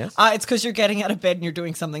therapy. Yes. It's because you're getting out of bed and you're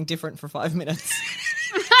doing something different for 5 minutes.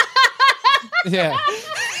 Yeah.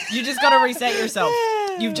 You just got to reset yourself.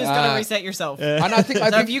 You've just got to reset yourself. And I think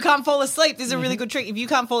So if you can't fall asleep, this is a really good trick. If you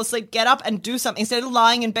can't fall asleep, get up and do something. Instead of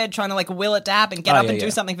lying in bed trying to will it to happen, get up and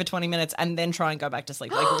do something for 20 minutes and then try and go back to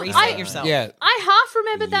sleep. Reset yourself. yeah. I half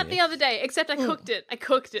remembered that the other day, except I cooked it. She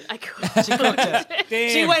cooked it. Damn.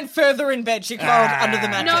 She went further in bed. She crawled under the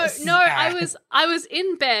mattress. No, I was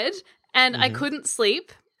in bed and I couldn't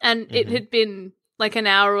sleep, and it had been an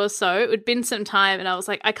hour or so. It had been some time, and I was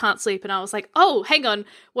like, I can't sleep. And I was like, oh, hang on.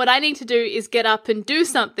 What I need to do is get up and do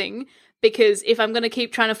something, because if I'm going to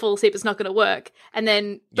keep trying to fall asleep, it's not going to work. And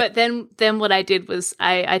then, but then what I did was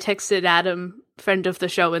I texted Adam, friend of the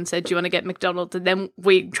show, and said, do you want to get McDonald's? And then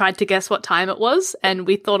we tried to guess what time it was, and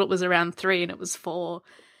we thought it was around 3 and it was 4.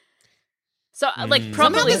 So Somehow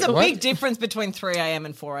probably there's a big difference between 3 a.m.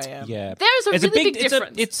 and 4 a.m. Yeah. There's a really big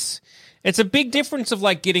difference. It's a big difference of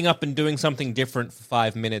getting up and doing something different for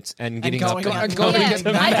 5 minutes and getting up going and out. And going Yeah, to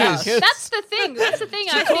get I Macca's. know. That's the thing.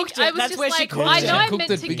 I cooked think it. I was That's just where she cooked I it. know I Cooked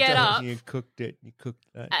meant it to big get time. up, You cooked it. You cooked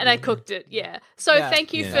that. and I cooked it. Yeah. So Yeah.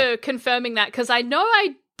 thank you for confirming that, because I know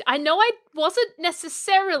I wasn't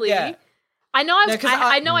necessarily. Yeah. I know No, 'cause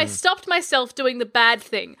I know I stopped myself doing the bad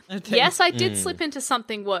thing. Yes, I did slip into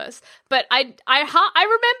something worse, but I remembered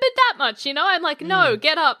that much. I'm like, no,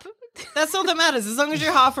 get up. That's all that matters, as long as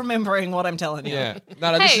you're half remembering what I'm telling you. Yeah.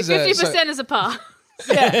 No, Hey, this is 50% is a par.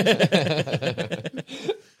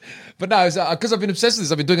 But no, because I've been obsessed with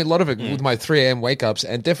this. I've been doing a lot of it with my 3 a.m. wake ups,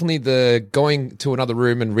 and definitely the going to another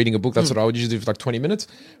room and reading a book. That's what I would usually do for 20 minutes.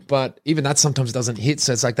 But even that sometimes doesn't hit.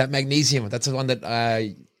 So it's that magnesium. That's the one that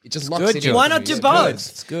it just locks good, in. George. Why not do both?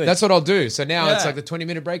 It's good. That's what I'll do. So now it's Yeah. the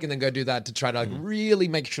 20-minute break and then go do that to try to really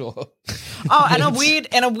make sure. Oh, and a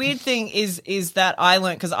weird thing is that I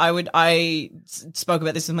learned, because I spoke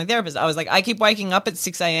about this with my therapist. I was like, I keep waking up at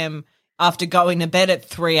 6 a.m. after going to bed at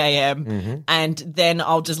 3 a.m. And then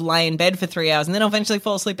I'll just lay in bed for 3 hours, and then I'll eventually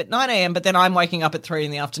fall asleep at 9 a.m. But then I'm waking up at 3 in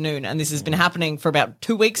the afternoon, and this has been happening for about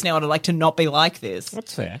 2 weeks now. And I'd like to not be like this.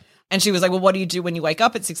 That's fair. And she was like, well, what do you do when you wake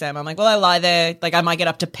up at 6 a.m.? I'm like, well, I lie there. I might get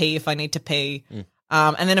up to pee if I need to pee.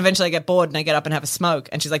 And then eventually I get bored and I get up and have a smoke.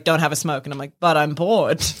 And she's like, don't have a smoke. And I'm like, but I'm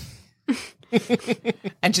bored.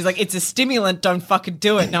 And she's like, it's a stimulant. Don't fucking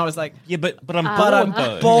do it. And I was like, Yeah, but I'm but I'm bored,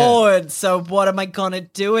 though. bored. So what am I going to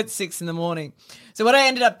do at 6 in the morning? So what I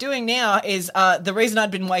ended up doing now is the reason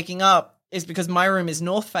I'd been waking up is because my room is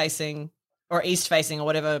north facing or east facing or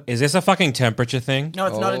whatever. Is this a fucking temperature thing? No,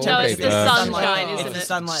 it's not a Oh, No, temperature. it's baby. the sunlight. sunshine, isn't It's it? the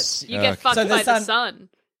sunlight. You get fucked So the by the sun- sun.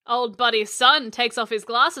 Old buddy sun takes off his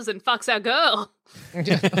glasses and fucks our girl.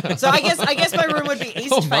 So I guess my room would be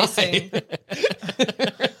east facing.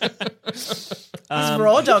 He's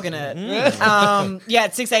raw dogging it. Yeah,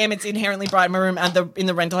 at 6 a.m. it's inherently bright in my room, and in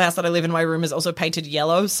the rental house that I live in, my room is also painted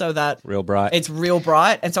yellow so that Real bright. it's real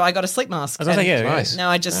bright. And so I got a sleep mask. I was like, And yeah, Nice. Now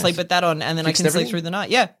I just sleep with that on, and then Fixed I can everything? sleep through the night.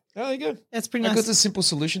 Yeah, Oh, there you go. that's pretty Like, nice. it's a simple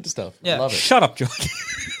solution to stuff. Yeah. I love it. Shut up, George.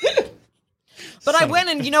 But I went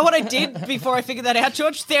and you know what I did before I figured that out,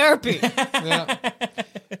 George? Therapy.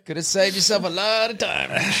 Could have saved yourself a lot of time.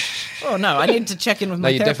 Oh no, I need to check in with my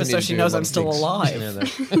you therapist so definitely she do knows a lot I'm of still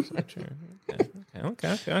things.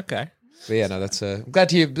 alive. Okay. But yeah, no, that's I'm glad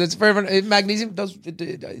to hear. That's very magnesium does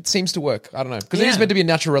it seems to work. I don't know because it is meant to be a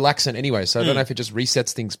natural relaxant anyway. So I don't know if it just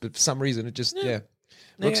resets things, but for some reason it just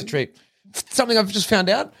looks a treat. Something I've just found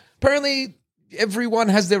out. Apparently, everyone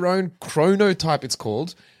has their own chronotype. It's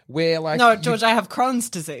called where No, George, I have Crohn's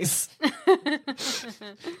disease.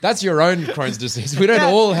 that's your own Crohn's disease. We don't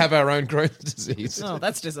all have our own Crohn's disease. Oh,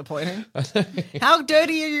 that's disappointing. How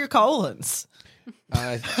dirty are your colons?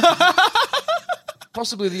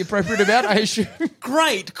 Possibly the appropriate amount, I assume.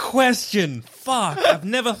 Great question. Fuck. I've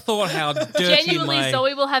never thought how dirty Genuinely, my...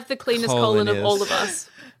 Zoe will have the cleanest colon colon of is. all of us.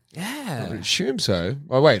 Yeah. I would assume so.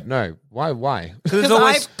 Oh, wait, no. Why? Because it's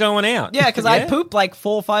always going out. Yeah, because I poop like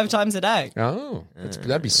 4 or 5 times a day. Oh,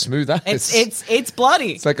 that'd be smooth. It's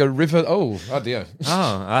bloody. It's like a river. Oh dear.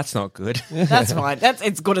 Oh, that's not good. That's fine. That's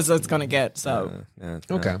as good as it's gonna get. So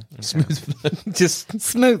Okay. Smooth. Just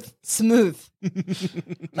smooth,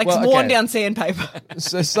 like Well, worn okay. down sandpaper.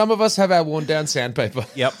 So some of us have our worn down sandpaper.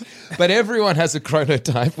 Yep. But everyone has a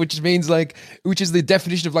chronotype, which is the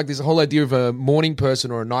definition of like this whole idea of a morning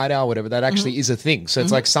person or a night owl, whatever, that actually is a thing. So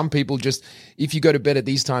it's like some people just, if you go to bed at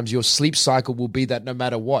these times, your sleep cycle will be that no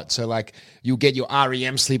matter what. So like you'll get your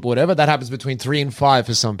REM sleep or whatever. That happens between 3 and 5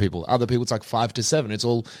 for some people. Other people, it's like 5 to 7. It's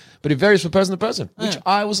all, but it varies from person to person, which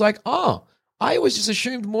I was like, I always just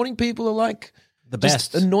assumed morning people are like, the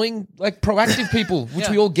just best. annoying, like proactive people, which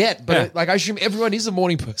we all get. But like, I assume everyone is a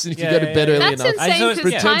morning person if you go to bed early That's enough. insane But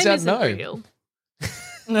because it time turns out isn't no. real.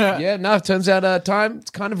 Yeah, no, it turns out time, it's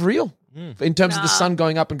kind of real in terms of the sun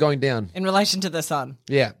going up and going down. In relation to the sun.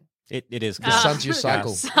 Yeah. It is. The sun's your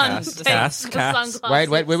cycle. Sun, Cass, take Cass, the Cass. sunglasses.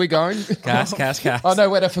 Wait, where are we going? Cass. Oh, no,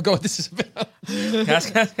 wait, I forgot what this is about.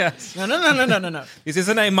 Cass. No. This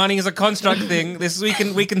isn't a money is a construct thing. This we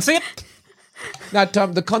can see it. Now,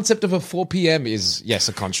 Tom, the concept of a 4 p.m. is, yes,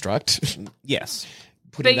 a construct. Yes.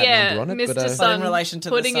 Putting But that yeah, number on it. Mr. But, Sun in relation to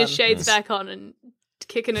the putting his sun. shades back on and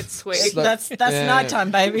kicking it sweet like- That's Yeah.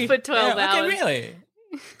 nighttime, baby. for 12 hours. Okay, really?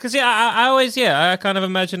 Because I always I kind of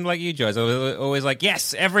imagine like you guys. I was always like,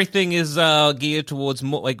 yes, everything is geared towards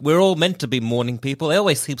more. Like we're all meant to be morning people. I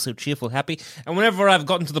always seem so cheerful, happy. And whenever I've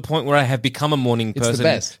gotten to the point where I have become a morning It's the person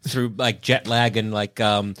best. through like jet lag and like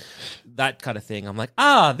that kind of thing, I'm like,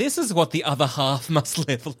 this is what the other half must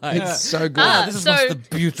live like. It's so good. This is So- what the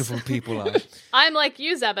beautiful people are. I'm like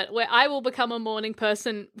you, Zabit, where I will become a morning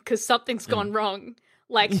person because something's gone wrong.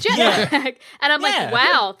 Like jet lag. And I'm like,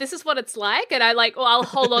 wow, this is what it's like. And I'll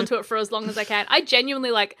hold on to it for as long as I can. I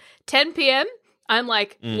genuinely 10 p.m. I'm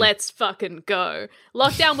like, let's fucking go.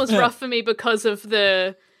 Lockdown was rough for me because of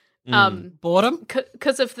the Boredom?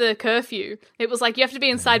 because of the curfew. It was like you have to be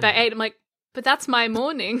inside by 8. I'm like, but that's my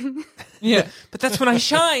morning. Yeah. But that's when I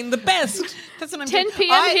shine the best. That's what I'm 10 doing.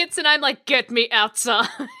 p.m. hits and I'm like, get me outside.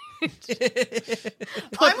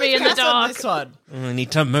 Put I'm me in with the Cass on dark. this one. I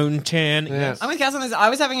need to moon tan. Yeah. I'm with Cass on this. I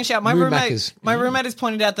was having a shower. My Moon roommate Maccas. has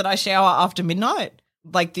pointed out that I shower after midnight,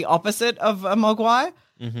 like the opposite of a mogwai.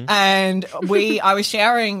 And I was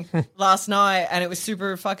showering last night, and it was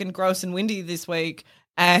super fucking gross and windy this week.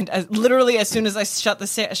 And literally, as soon as I shut the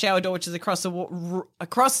shower door, which is across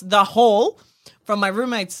the hall from my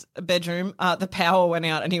roommate's bedroom, the power went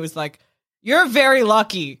out, and he was like, "You're very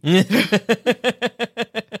lucky."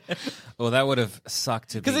 Well, that would have sucked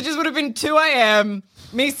to be. Because it just would have been 2 a.m.,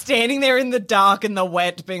 me standing there in the dark and the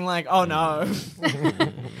wet, being like, oh no.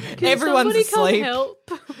 Everyone's Somebody come asleep.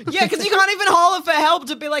 help. Yeah, because you can't even holler for help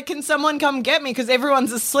to be like, can someone come get me? Because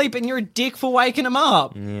everyone's asleep and you're a dick for waking them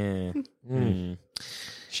up.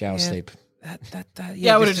 Shower sleep.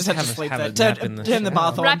 Yeah, I would have just had to sleep there. Turn the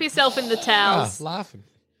bath on. Wrap yourself in the towels. Laughing.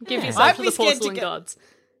 Give I'd yourself to be the scared to porcelain go- gods.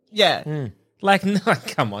 Yeah. Like, no,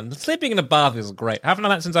 come on. Sleeping in a bath is great. I haven't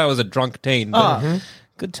done that since I was a drunk teen. But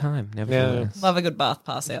good time, nevertheless. Love a good bath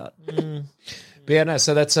pass out. But yeah, no,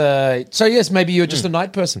 so that's so yes, maybe you're just a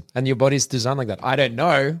night person and your body's designed like that. I don't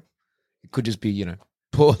know. It could just be,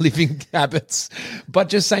 poor living habits. But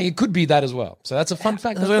just saying it could be that as well. So that's a fun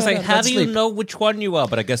fact. I was going to say, About how do you sleep. know which one you are?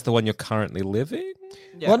 But I guess the one you're currently living?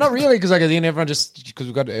 Well, not really, because like at the end, everyone just because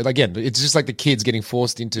we've got again, it's just like the kids getting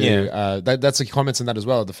forced into. That's the comments in that as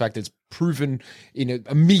well. The fact that it's proven in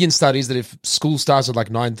a million studies that if school starts at like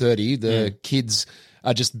 9:30, the kids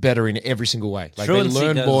are just better in every single way. Like Truancy they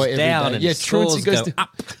learn goes more every down day. and Yeah, scores truancy goes go up.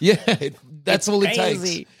 Yeah, that's all it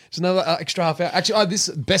crazy. takes. It's another extra half hour. Actually, this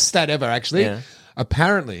best stat ever. Actually, Yeah.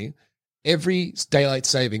 apparently. Every daylight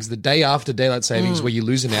savings, the day after daylight savings, where you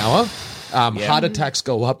lose an hour, heart attacks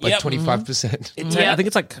go up by Yep. 25%. I think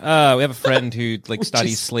it's like we have a friend who like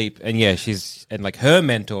studies sleep, and her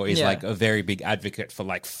mentor is Yeah. like a very big advocate for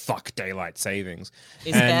like fuck daylight savings.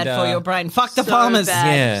 It's bad for your brain. Fuck the So farmers.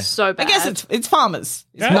 bad. Yeah. So bad. I guess it's farmers.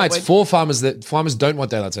 No, it's for farmers that farmers don't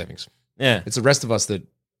want daylight savings. Yeah, It's the rest of us that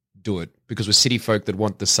do it because we're city folk that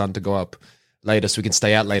want the sun to go up later so we can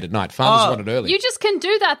stay out late at night. Farmers want it early. You just can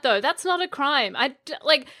do that though. That's not a crime.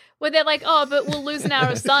 Where they're like, oh, but we'll lose an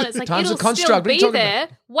hour of sun. It's like Time's a it'll construct. still What are you be talking there.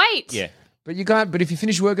 about? Wait. yeah. But you can't. But if you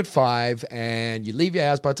finish work at 5 and you leave your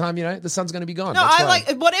house by the time the sun's going to be gone. No, That's I why.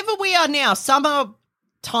 like whatever we are now. Summer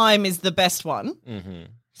time is the best one.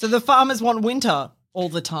 So the farmers want winter all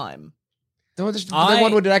the time. They want I-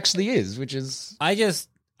 what it actually is, which is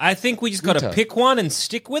I think we just got to Winter. pick one and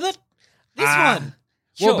stick with it. This one. well.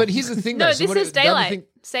 Sure. But here's the thing, No, though. So this what is the other daylight thing-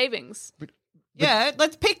 savings. Yeah,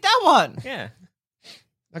 let's pick that one. Yeah.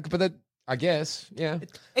 Like, but that, I guess, yeah.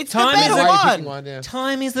 It's Time the is better Why are you one. picking one? Yeah.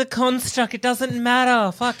 Time is the construct. It doesn't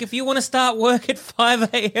matter. Fuck, if you want to start work at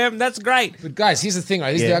 5 a.m., that's great. But guys, here's the thing,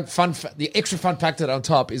 right? Yeah. The extra fun factor on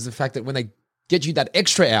top is the fact that when they get you that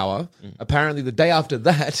extra hour, apparently the day after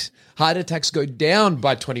that, heart attacks go down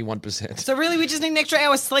by 21%. So really, we just need an extra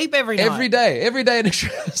hour sleep every night. Every day, an extra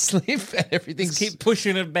hour of sleep, and everything's. Keep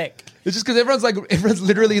pushing it back. It's just because everyone's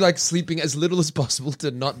literally like sleeping as little as possible to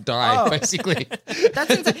not die, basically.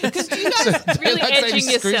 That's insane. Because do you guys Really Daylight saving edging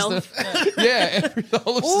screws yourself. the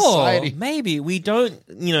whole of Or society. maybe we don't,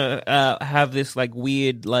 have this like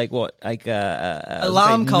weird,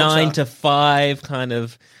 Alarm culture. 9 to 5 kind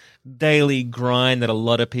of daily grind that a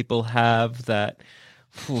lot of people have that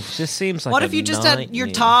just seems like what a if you just had your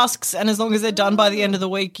nightmare. tasks, and as long as they're done by the end of the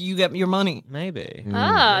week, you get your money? Maybe.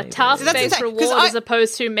 That's Task-based insane, 'cause reward I- as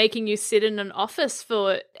opposed to making you sit in an office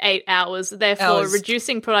for 8 hours, therefore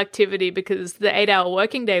reducing productivity because the 8-hour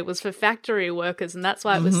working day was for factory workers and that's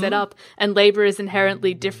why it was set up. And labor is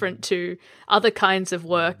inherently different to other kinds of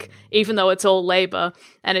work, even though it's all labor,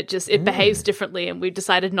 and it behaves differently, and we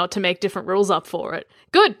decided not to make different rules up for it.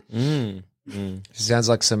 Good. Sounds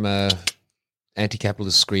like some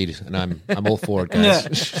anti-capitalist screed, and I'm all for it, guys.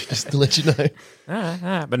 Just to let you know.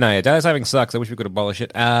 But no, yeah, daylight saving sucks. I wish we could abolish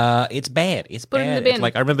it. It's bad. It's Put it in bad. the bin. It's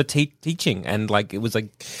like I remember teaching, and like it was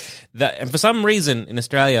like that. And for some reason in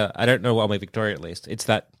Australia, I don't know. Well, maybe Victoria at least. It's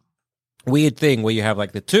that weird thing where you have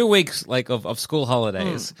like the 2 weeks like of school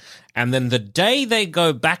holidays, and then the day they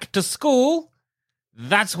go back to school,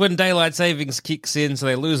 that's when daylight savings kicks in, so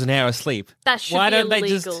they lose an hour of sleep. That should Why be don't they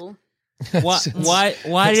illegal. Why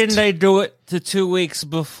didn't they do it to 2 weeks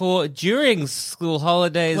before during school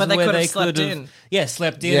holidays Where they could have they slept could have in.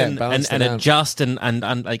 slept Yeah, in balance and it out. adjust and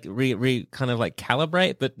like re kind of like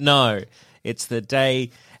calibrate, but no, it's the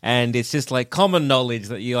day. And it's just like common knowledge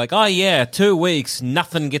that you're like, oh yeah, 2 weeks,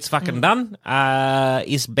 nothing gets fucking done,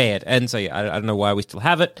 is bad. And so yeah, I don't know why we still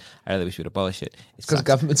have it. I really wish we'd abolish it. Because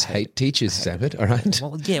governments hate teachers, damn it, all right?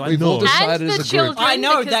 Well, yeah, We've all well- decided And as the a children, group. I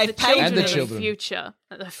know, because they've the paid children And the are children. The future.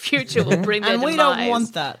 The future will bring their And we demise. don't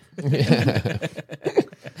want that.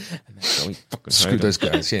 Screw those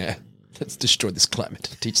guys, yeah. Let's destroy this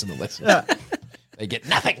climate. Teach them a lesson. They get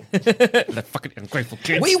nothing. The fucking ungrateful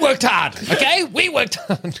kids. We worked hard, okay? We worked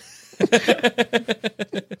hard.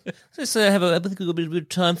 Let's have a little bit of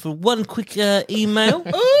time for one quick email.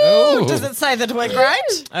 Ooh, does it say that we're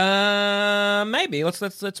great? Maybe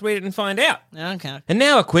let's read it and find out. Okay. And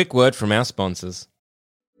now a quick word from our sponsors.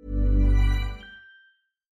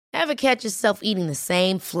 Ever catch yourself eating the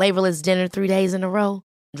same flavorless dinner 3 days in a row?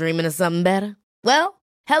 Dreaming of something better? Well,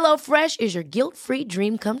 HelloFresh is your guilt-free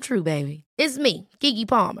dream come true, baby. It's me, Keke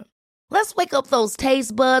Palmer. Let's wake up those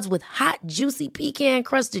taste buds with hot, juicy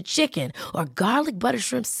pecan-crusted chicken or garlic butter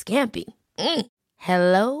shrimp scampi.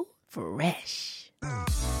 Hello Fresh.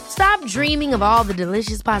 Stop dreaming of all the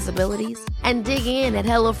delicious possibilities and dig in at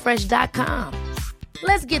HelloFresh.com.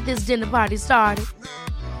 Let's get this dinner party started.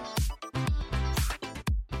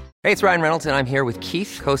 Hey, it's Ryan Reynolds, and I'm here with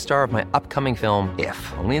Keith, co-star of my upcoming film,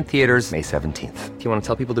 If, only in theaters May 17th. Do you want to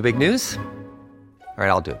tell people the big news? All right,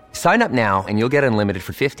 I'll do it. Sign up now and you'll get unlimited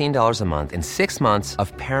for $15 a month and 6 months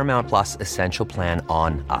of Paramount Plus Essential Plan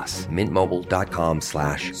on us.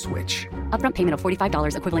 MintMobile.com/switch. Upfront payment of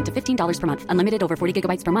 $45 equivalent to $15 per month. Unlimited over 40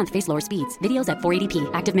 gigabytes per month. Face lower speeds. Videos at 480p.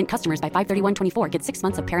 Active Mint customers by 531.24 get 6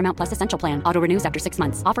 months of Paramount Plus Essential Plan. Auto renews after 6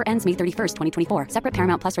 months. Offer ends May 31st, 2024. Separate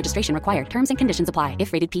Paramount Plus registration required. Terms and conditions apply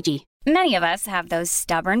if rated PG. Many of us have those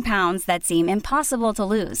stubborn pounds that seem impossible to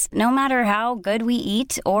lose, no matter how good we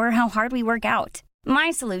eat or how hard we work out.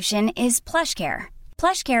 My solution is PlushCare.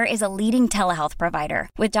 PlushCare is a leading telehealth provider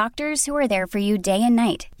with doctors who are there for you day and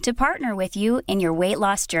night to partner with you in your weight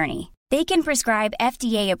loss journey. They can prescribe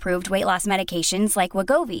FDA-approved weight loss medications like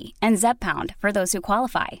Wegovy and Zepbound for those who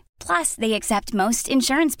qualify. Plus, they accept most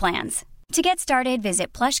insurance plans. To get started,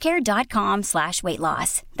 visit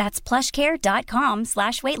plushcare.com/weightloss. That's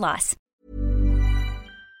plushcare.com/weightloss.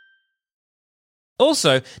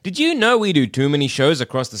 Also, did you know we do too many shows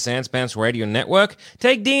across the Sanspants Radio Network?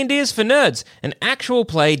 Take D&D is for Nerds, an actual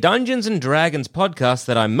play Dungeons & Dragons podcast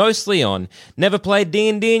that I'm mostly on. Never played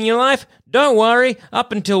D&D in your life? Don't worry,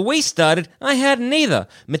 up until we started, I hadn't either.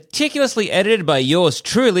 Meticulously edited by yours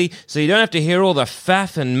truly, so you don't have to hear all the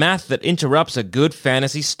faff and math that interrupts a good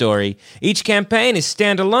fantasy story. Each campaign is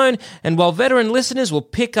standalone, and while veteran listeners will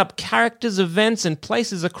pick up characters, events, and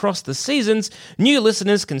places across the seasons, new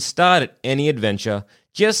listeners can start at any adventure.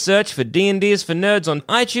 Just search for D&D is for Nerds on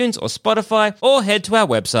iTunes or Spotify, or head to our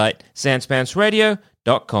website,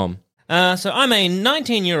 sanspantsradio.com. So I'm a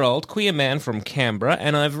 19-year-old queer man from Canberra,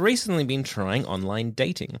 and I've recently been trying online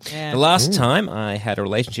dating. The last time I had a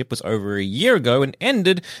relationship was over a year ago and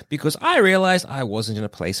ended because I realized I wasn't in a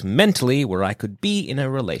place mentally where I could be in a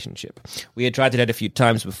relationship. We had tried to date a few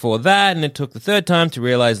times before that, and it took the third time to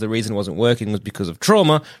realize the reason it wasn't working was because of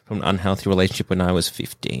trauma from an unhealthy relationship when I was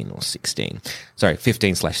 15 or 16. Sorry,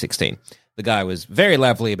 15/16. The guy was very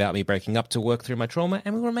lovely about me breaking up to work through my trauma,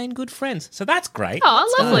 and we remain good friends. So that's great.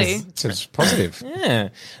 Oh, lovely. It's positive. Yeah.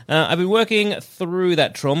 I've been working through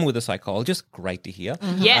that trauma with a psychologist. Great to hear.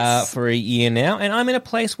 Yes. For a year now, and I'm in a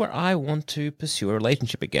place where I want to pursue a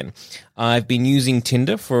relationship again. I've been using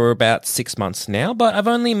Tinder for about 6 months now, but I've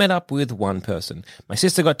only met up with one person. My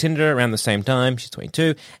sister got Tinder around the same time. She's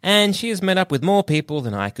 22, and she has met up with more people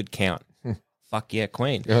than I could count. Fuck yeah,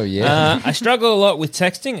 queen. Oh, yeah. I struggle a lot with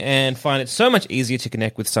texting and find it so much easier to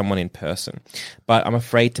connect with someone in person. But I'm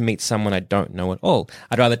afraid to meet someone I don't know at all.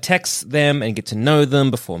 I'd rather text them and get to know them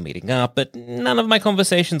before meeting up, but none of my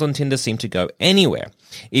conversations on Tinder seem to go anywhere,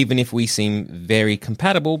 even if we seem very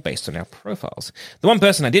compatible based on our profiles. The one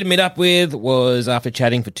person I did meet up with was after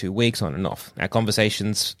chatting for 2 weeks on and off. Our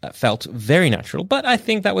conversations felt very natural, but I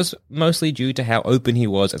think that was mostly due to how open he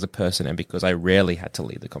was as a person and because I rarely had to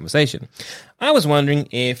lead the conversation. I was wondering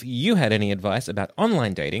if you had any advice about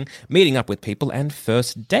online dating, meeting up with people, and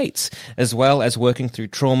first dates, as well as working through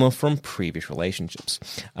trauma from previous relationships.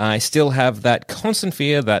 I still have that constant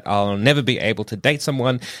fear that I'll never be able to date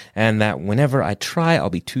someone, and that whenever I try,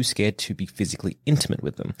 I'll be too scared to be physically intimate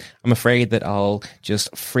with them. I'm afraid that I'll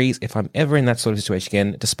just freeze if I'm ever in that sort of situation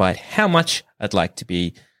again, despite how much I'd like to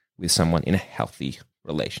be with someone in a healthy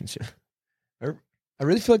relationship. I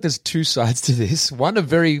really feel like there's two sides to this. One, a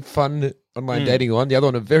very fun online dating one. The other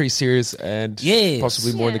one, a very serious and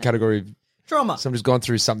possibly more in the category of Trauma. somebody's gone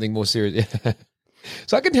through something more serious.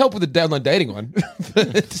 So I can help with the online dating one.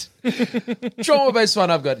 But trauma-based one,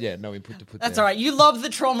 I've got, no input to put That's there. all right. You lob the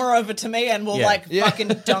trauma over to me and we'll fucking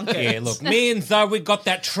dunk it. Yeah, look, me and Zoe, we got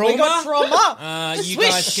that trauma. We got trauma. You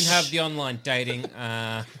guys can have the online dating.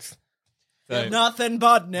 So. Nothing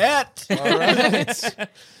but net. All right.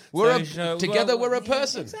 Together we're a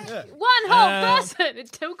person. One whole person.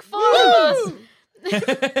 It took 4 of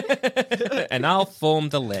us. And I'll form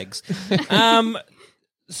the legs.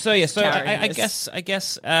 So I guess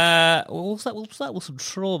we'll start with some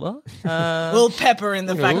trauma. We'll pepper in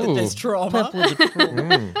the fact that there's trauma.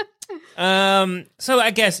 So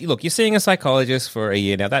I guess, look, you're seeing a psychologist for a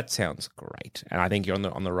year now. That sounds great, and I think you're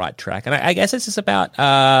on the right track. And I guess it's just about,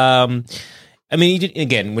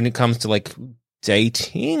 again, when it comes to like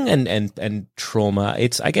dating and trauma,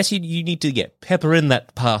 I guess you need to pepper in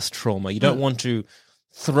that past trauma. You don't want to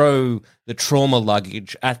throw the trauma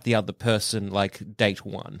luggage at the other person like date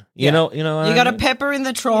one. You know. You got to pepper in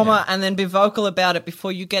the trauma and then be vocal about it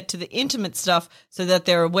before you get to the intimate stuff, so that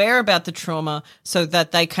they're aware about the trauma, so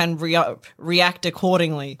that they can react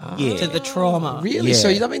accordingly to the trauma. Really? Yeah.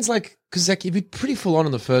 So that means because it'd be pretty full on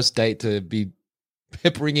the first date to be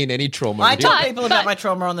peppering in any trauma. I tell people about my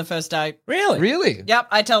trauma on the first date. Really? Really? Yep,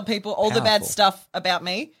 I tell people all the bad Powerful. stuff about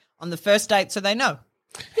me on the first date, so they know.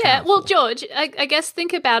 Yeah, well, George, I guess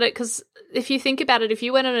think about it, because if you think about it, if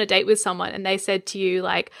you went on a date with someone and they said to you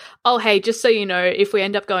like, oh, hey, just so you know, if we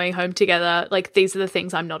end up going home together, like these are the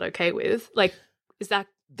things I'm not okay with. Like, is that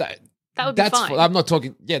would be fine. I'm not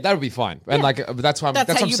talking. Yeah, that would be fine. And that's why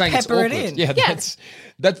That's how I'm you saying it's pepper awkward. it in. Yeah,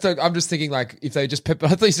 I'm just thinking like if they just pepper. I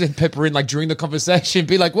thought you said pepper in like during the conversation.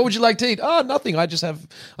 Be like, what would you like to eat? Oh, nothing. I'm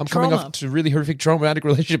coming Trauma. off to a really horrific traumatic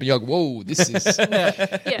relationship, and you're like, whoa, this is this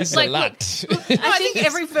is like, a lot. look, I think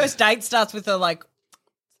every first date starts with a like,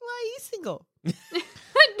 why are you single?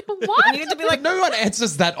 what? And you get to be like, no one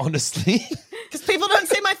answers that honestly. because people don't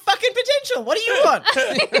see my fucking potential. What do you want?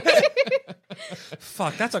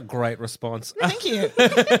 Fuck, that's a great response. Thank you.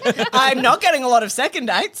 I'm not getting a lot of second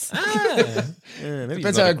dates.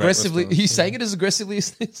 Depends how aggressively. Are you saying it as aggressively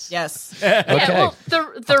as this? Yes. Yeah, well,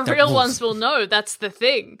 the that real wolf. ones will know. That's the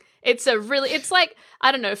thing. It's like,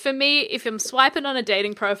 I don't know, for me, if I'm swiping on a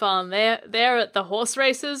dating profile and they're at the horse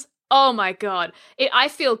races, oh my God. I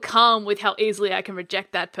feel calm with how easily I can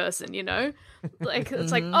reject that person, you know? Like,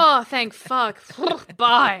 it's like, oh, thank fuck.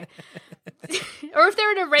 Bye. Or if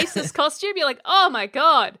they're in a racist costume, you're like, oh my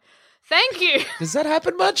God. Thank you. Does that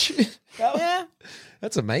happen much? Yeah.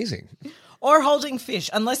 That's amazing. Or holding fish,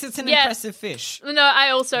 unless it's an impressive fish. No, I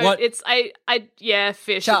also, What?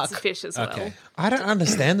 fish. Shark. It's a fish as well. I don't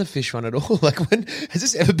understand the fish one at all. Like, has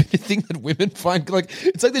this ever been a thing that women find? Like,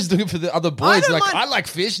 it's like they're just doing it for the other boys. don't Like, mind- I like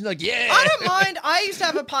fish. And like, yeah. I don't mind. I used to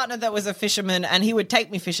have a partner that was a fisherman and he would take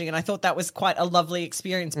me fishing and I thought that was quite a lovely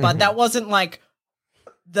experience. But that wasn't like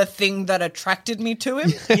the thing that attracted me to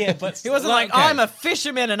him. Yeah, but He wasn't like, okay. I'm a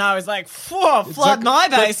fisherman, and I was like, flood my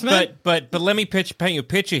basement. But let me paint you a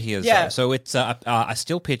picture here. Yeah. So it's a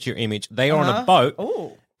still picture image. They are on a boat.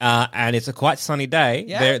 Ooh. And it's a quite sunny day.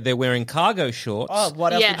 Yeah. They're wearing cargo shorts. Oh,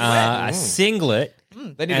 what else Yes. would you wear? A singlet.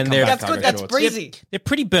 They need And to come they're- back That's cargo good. That's shorts. breezy. They're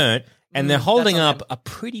pretty burnt, and they're holding on up them. a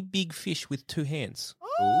pretty big fish with two hands.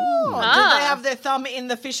 Oh, do they have their thumb in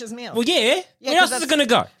the fish's mouth? Well, yeah. Where 'cause else is that's- it going to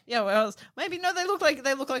go? Yeah, well, maybe no. They look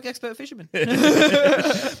like expert fishermen.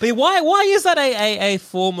 But why is that a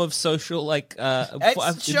form of social like?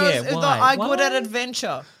 It shows yeah, that why? I'm good at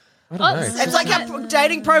adventure. Oh, It's like how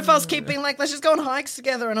dating profiles keep being like, let's just go on hikes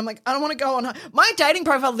together. And I'm like, I don't want to go on hikes. My dating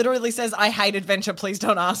profile literally says, I hate adventure. Please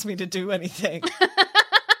don't ask me to do anything.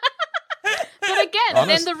 But again,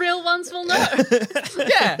 then the real ones will know.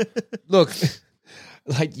 Yeah. Look,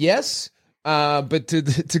 like yes, but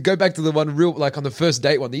to go back to the one real like on the first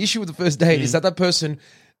date one, the issue with the first date is that person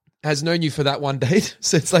has known you for that one date.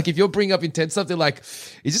 So it's like if you're bringing up intense stuff, they're like,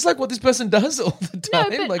 is this like what this person does all the No, time?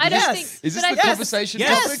 but like, I is don't this, think- is this but the I guess- conversation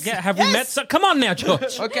Yes. topic? Yeah, have we met? So, come on now,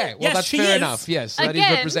 George. Okay, well Yes, that's she fair is. enough. Yes, that is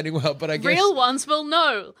Again, representing well. But I guess Real ones will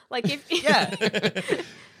know. Like if Yeah.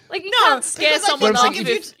 like you No, can't scare because I someone feel off like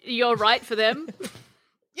if you're right for them.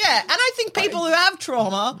 Yeah. And I think people who have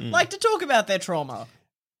trauma like to talk about their trauma.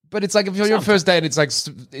 But it's like if you're on your first date, it's like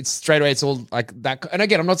it's straight away. It's all like that. And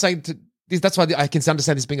again, I'm not saying to. That's why I can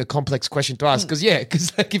understand this being a complex question to ask. Because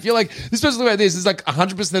like if you're like this person about this, it's like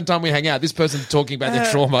 100% of the time we hang out, this person's talking about their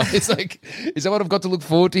trauma. It's like, is that what I've got to look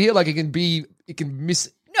forward to here? Like it can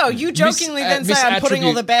miss. No, you jokingly then say I'm putting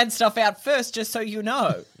all misattribute- the bad stuff out first, just so you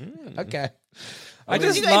know. Okay. I If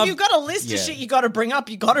just you- love. if you've got a list Yeah. of shit you got to bring up,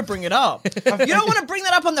 you got to bring it up. You don't want to bring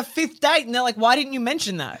that up on the 5th date, and they're like, "Why didn't you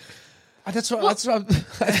mention that?" That's what. I feel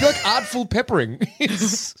like artful peppering.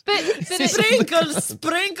 Sprinkle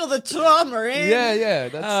the trauma in. Yeah.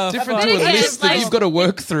 That's different but to a again, list that like- you've got to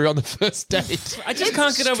work through on the first date. I just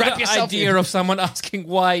can't get over Strap the yourself idea in. of someone asking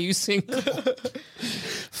why are you single.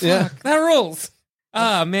 Yeah. That rules.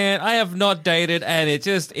 Ah man, I have not dated, and I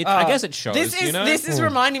guess it shows. This is you know? this is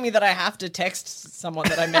reminding me that I have to text someone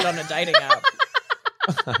that I met on a dating app.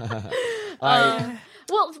 Well,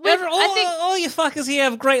 All, I think all you fuckers here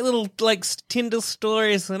have great little like Tinder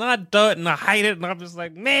stories, and I don't, and I hate it, and I'm just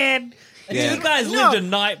like, man, you guys No. lived a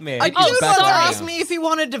nightmare. A You dude just once back on asked now. me if he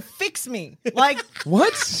wanted to fix me. Like,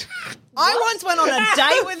 What? I once went on a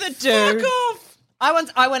date with a dude. Fuck off. I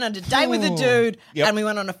went on a date with a dude, Yep. and we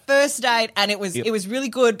went on a first date, and it was really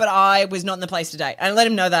good, but I was not in the place to date. And I let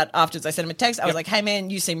him know that afterwards. I sent him a text. I was like, "Hey man,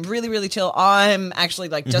 you seem really, really chill. I'm actually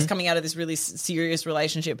like just coming out of this really serious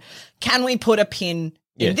relationship. Can we put a pin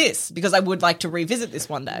in this? Because I would like to revisit this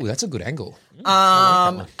one day." Ooh, that's a good angle.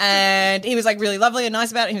 And he was like really lovely and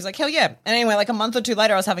nice about it. He was like, "Hell yeah!" And anyway, like a month or two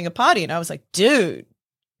later, I was having a party, and I was like, "Dude,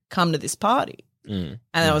 come to this party." And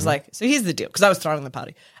I was like, so here's the deal, because I was throwing the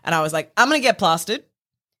party. And I was like, I'm going to get plastered.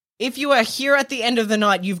 If you are here at the end of the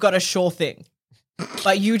night, you've got a sure thing.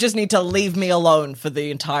 But you just need to leave me alone for the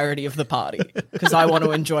entirety of the party, because I want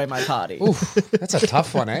to enjoy my party. Ooh, that's a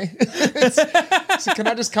tough one, eh? So can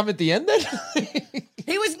I just come at the end then?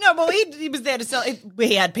 He was, no, well, he was there to sell it.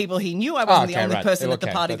 He had people he knew. I wasn't the okay, only right. person at the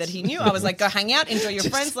Okay, party that that's- he knew. I was like, go hang out, enjoy your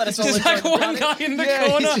friends, let us all Just enjoy like the one party. guy in the Yeah,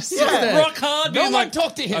 corner, he's just sitting there. rock hard. No being one like,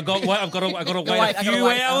 talk to him. I've got to wait I a gotta few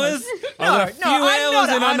wait hours. No, I've got a few hours,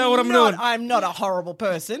 and I know what I'm doing. I'm not a horrible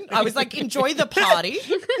person. I was like, enjoy the party.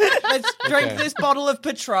 Let's drink this bottle of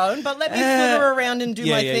Patron, but let me flitter around and do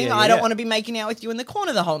yeah, my yeah, thing. yeah, I don't yeah. want to be making out with you in the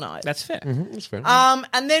corner the whole night. That's fair. That's fair.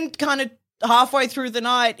 And then kind of halfway through the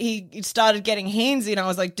night, he started getting handsy, and I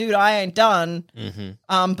was like, dude, I ain't done.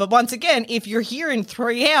 But once again, if you're here in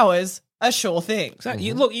 3 hours, a sure thing. So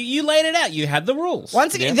you look, you laid it out. You had the rules.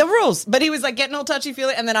 Once again, the rules. But he was like getting all touchy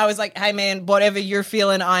feely, and then I was like, "Hey man, whatever you're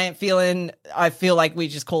feeling, I ain't feeling. I feel like we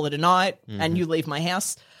just call it a night, and you leave my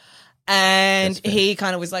house." And he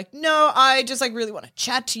kind of was like, "No, I just like really want to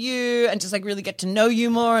chat to you and just like really get to know you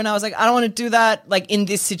more." And I was like, "I don't want to do that like in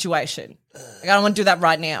this situation. Like, I don't want to do that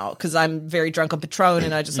right now because I'm very drunk on Patron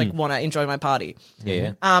and I just like want to enjoy my party."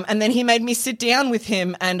 Yeah. And then he made me sit down with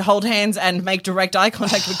him and hold hands and make direct eye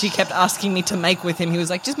contact, which he kept asking me to make with him. He was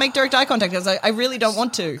like, just make direct eye contact. I was like, I really don't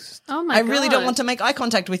want to. Oh my I really don't God. want to make eye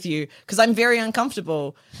contact with you because I'm very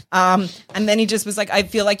uncomfortable. And then he just was like, I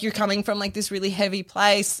feel like you're coming from like this really heavy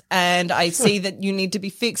place and I see that you need to be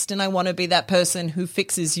fixed and I want to be that person who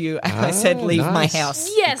fixes you. And I said, leave my nice. house.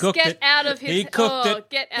 Yes, cooked get it. out of his. He cooked it.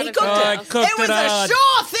 Get out He of cooked his it. house. Cooked It was it a hard.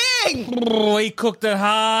 sure thing. Oh, he cooked it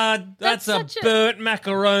hard. That's a such a- burnt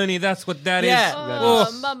macaroni. That's what that is. Yeah.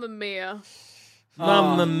 Oh, mamma mia!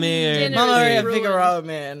 Mamma mia. Dinner Mama is Maria ruined. Figueroa,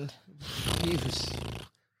 man.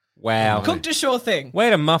 Wow. Cooked a sure thing. Way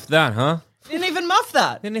to muff that, huh? Didn't even muff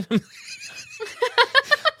that. Didn't even...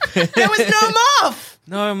 There was no muff.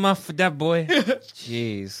 No muff for that boy.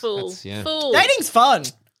 Jeez. Fool. yeah. Fool. Dating's fun.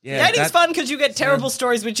 Yeah, Dating's that- fun because you get terrible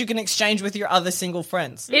stories which you can exchange with your other single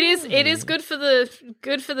friends. It is good for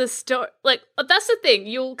the story. Like that's the thing.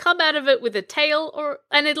 You'll come out of it with a tale,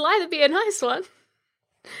 and it'll either be a nice one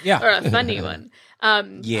Yeah. or a funny one.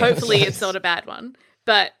 Yes. Hopefully, it's not a bad one.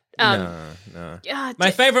 But No. yeah,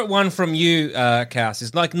 My favorite one from you, Cass,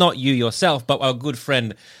 is like not you yourself, but our good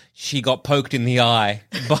friend. She got poked in the eye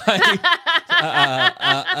by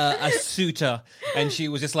a suitor, and she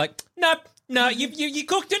was just like, "Nope, no, you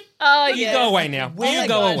cooked it. Oh, you yeah. go away now. Oh You my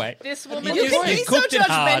go God. away." this woman. You can You be so cooked it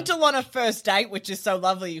hard. judgmental on a first date, which is so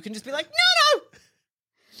lovely. You can just be like, no.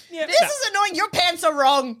 Yeah, This is annoying. Your pants are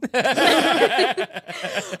wrong. I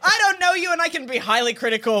don't know you, and I can be highly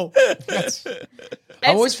critical.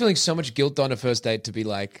 I'm always feeling so much guilt on a first date to be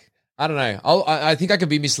like, I don't know. I think I can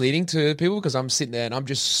be misleading to people because I'm sitting there and I'm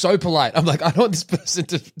just so polite. I'm like, I don't want this person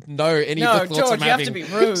to know any No, of the thoughts George, I'm you have having. to be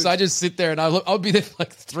rude. So I just sit there and I'll be there for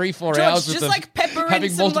like 3-4 George, hours with just them, like pepper in having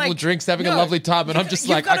some, multiple like- drinks, having a No. lovely time, and I'm just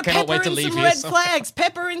You've like, got I cannot wait to pepper in leave some here. red So- flags.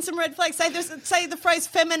 Pepper in some red flags. Say the phrase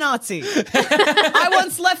feminazi. I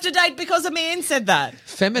once left a date because a man said that.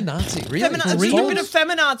 Feminazi, really? Just a bit of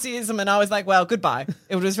feminazism, and I was like, well, goodbye.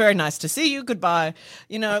 It was very nice to see you. Goodbye.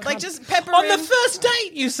 You know, like just pepper on in. the first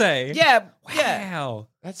date, you say? Yeah. Yeah. Wow.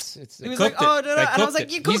 It's He was cooked like, oh, it. no, They and I was cooked like,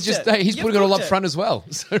 it. you cooked he's just it. he's You've putting it all cooked up it. front as well.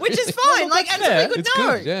 So Which is fine. Like, and so fair. we could It's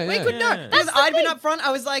know. good. Yeah, We yeah. could know. Yeah. Because I'd been up front.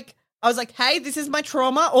 I was like, hey, this is my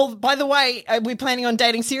trauma. Or, by the way, are we planning on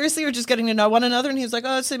dating seriously or just getting to know one another? And he was like,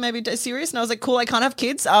 oh, so maybe serious. And I was like, cool, I can't have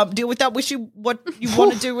kids. Deal with that. What you want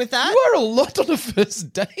to do with that. You are a lot on a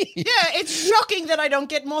first date. Yeah, it's shocking that I don't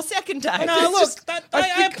get more second dates. No, look,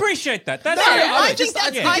 I appreciate that. That's No, fair. I Look, think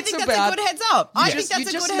that's yeah. I think that's a good heads up. I think that's you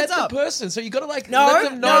a just good met heads up. the person, so you got to like No, let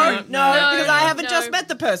them know. no, because I haven't no. just met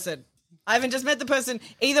the person. I haven't just met the person.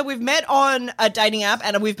 Either we've met on a dating app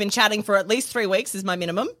and we've been chatting for at least 3 weeks is my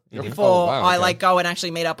minimum before Oh, wow, I okay. like go and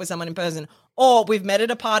actually meet up with someone in person. Or we've met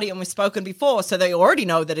at a party and we've spoken before, so they already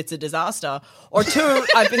know that it's a disaster. Or 2,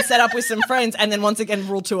 I've been set up with some friends, and then once again,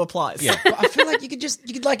 rule 2 applies. Yeah. But I feel like you could just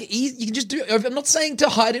do. I'm not saying to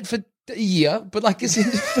hide it for a year, but like it's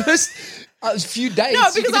in the first few days. No, you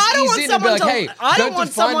because can just I don't ease want in and be someone like, to- hey, I don't don't want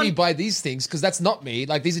define me someone- by these things because that's not me.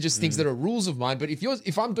 Like these are just things that are rules of mine. But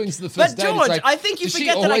if I'm doing the first But date, George, it's like, I think you does she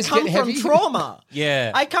forget that I always come get from heavy? trauma.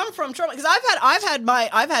 Yeah. I come from trauma because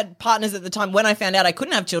I've had partners at the time when I found out I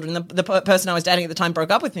couldn't have children. The person I was dating at the time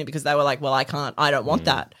broke up with me because they were like, "Well, I don't want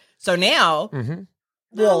that." So now,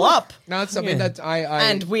 wall up, No, it's, I mean that I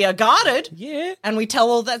and we are guarded, Yeah. and we tell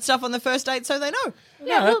all that stuff on the first date so they know.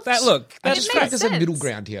 Yeah, well, Look, I that's just feel like makes there's a middle sense.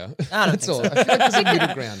 ground here. I don't That's think all. so. I feel like there's a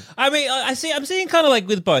middle ground. I mean, I'm seeing kind of like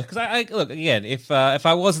with both because I look again. If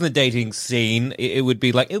I was in the dating scene, it would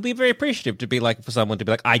be like it would be very appreciative to be like for someone to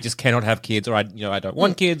be like I just cannot have kids or I don't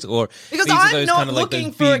want kids or Because these are I'm those not kind of like looking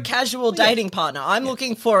those for a big- casual dating partner. I'm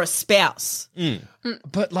looking for a spouse.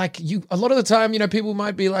 But like a lot of the time, people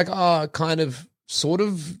might be like, oh, kind of, sort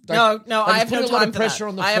of. Like, No, like I it's have no putting a lot time of for pressure that.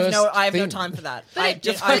 on the I have first no thing. time for that.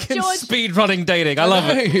 fucking speed running dating. I love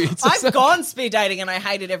it. I've gone speed dating and I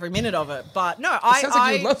hated every minute of it. But no, sounds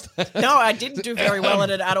like you would love that. No, I didn't do very well at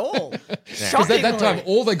it at all. Because at that time,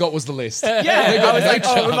 all they got was the list. yeah, They got I was no like,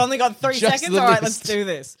 oh, charm. we've only got 3 Just seconds. the All right, list. let's do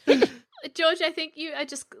this. George, I think you are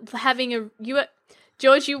just having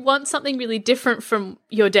George, you want something really different from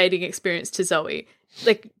your dating experience to Zoe.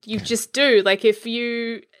 Like you just do. Like if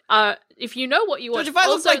you know what you want. George, if I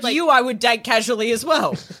looked also, like you, I would date casually as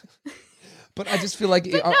well. But I just feel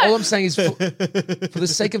like all I'm saying is for the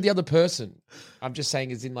sake of the other person, I'm just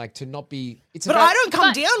saying is in like to not be. It's But about, I don't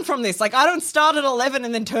come down from this. Like I don't start at 11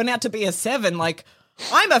 and then turn out to be a 7. Like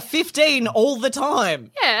I'm a 15 all the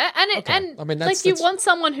time. Yeah, and I mean, like you want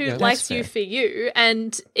someone who yeah, that's likes you fair. for you,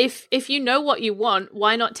 and if you know what you want,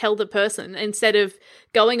 why not tell the person instead of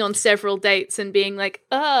going on several dates and being like,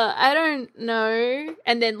 I don't know,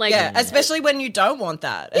 and then like, Yeah, especially when you don't want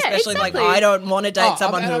that. Yeah, Especially like exactly. I don't want to date Oh,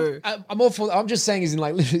 someone I'm, who. I'm all for. I'm just saying is in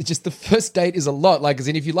like literally just the first date is a lot. Like as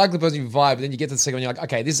in if you like the person you vibe, then you get to the second one, you're like,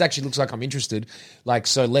 okay, this actually looks like I'm interested. Like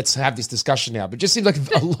so, let's have this discussion now. But just seems like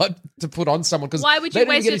a lot to put on someone because why would they you don't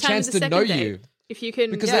waste even your get a time chance at the to second know date you. if you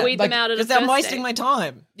can Because weed them out at a Because they're first wasting date? my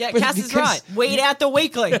time. Yeah, But Cass is because- right. Weed out the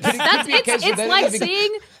weaklings. That's be a case where it's they like don't even-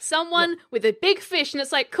 seeing someone with a big fish, and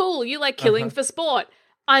it's like, cool, you like killing for sport.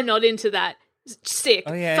 I'm not into that. Sick.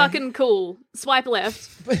 Oh, yeah. Fucking cool. Swipe left.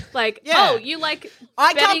 Like, Yeah. oh, you like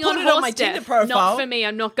I can't betting put on it on horse my Tinder death. profile. Not for me.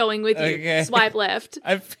 I'm not going with you. Okay. Swipe left.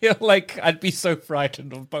 I feel like I'd be so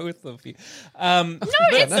frightened of both of you. No,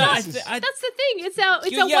 it's not. I- That's the thing. It's our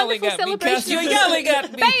You're yelling wonderful at me, celebration. Cass. You're yelling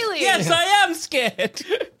at me. Bailey. Yes, I am scared.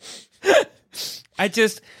 I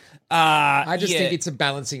just think it's a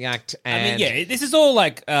balancing act. And this is all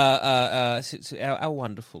like our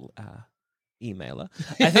wonderful emailer.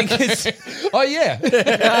 I think it's oh yeah,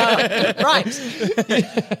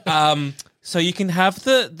 Right. so you can have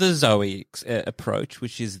the Zoe approach,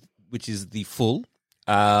 which is the full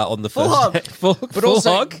on the Full first hog. full but also,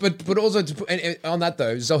 hog. but also to put, and on that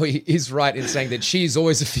though, Zoe is right in saying that she is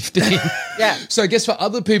always a 15. Yeah. So I guess for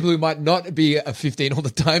other people who might not be a 15 all the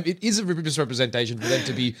time, it is a misrepresentation for them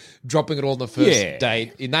to be dropping it all on the first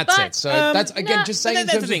date in that But, sense. So that's again just saying. But in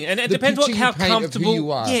that's terms the thing, of and it the depends picture you how paint of comfortable who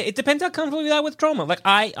you are. Yeah, it depends how comfortable you are with trauma. Like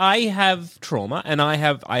I have trauma, and I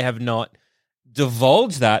have not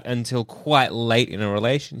divulged that until quite late in a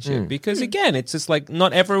relationship because again, it's just like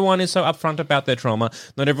not everyone is so upfront about their trauma.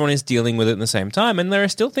 Not everyone is dealing with it in the same time, and there are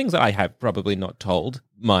still things that I have probably not told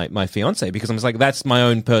my fiance because I'm just like that's my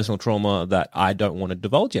own personal trauma that I don't want to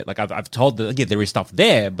divulge yet. Like I've told that there is stuff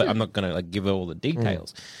there, but I'm not going to like give her all the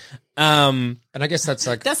details. And I guess that's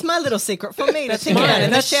like That's my little secret for me to That's think about mine. in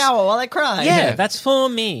the That's- shower while I cry. Yeah, that's for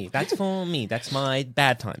me. That's for me. That's my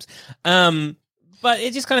bad times. But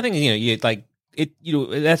it's just kind of thing, you like it.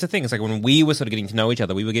 That's the thing. It's like when we were sort of getting to know each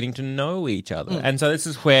other, we were getting to know each other, and so this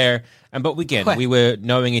is where. But again, we were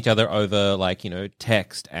knowing each other over like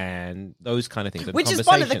text and those kind of things. And Which is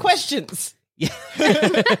one of the conversations. questions. Yeah.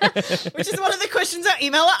 Which is one of the questions our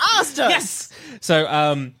emailer asked us.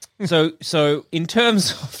 Yes. So in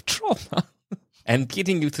terms of trauma and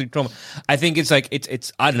getting you through trauma, I think it's like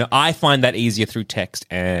it's I don't know. I find that easier through text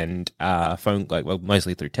and phone,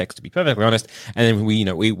 mostly through text to be perfectly honest. And then we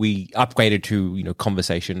upgraded to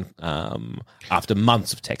conversation after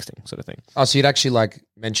months of texting, sort of thing. oh, so you'd actually like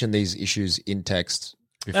mention these issues in text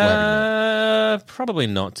before having that. Probably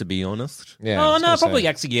not, to be honest. Yeah, I Oh was no, gonna probably say.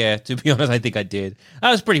 actually, yeah. To be honest, I think I did.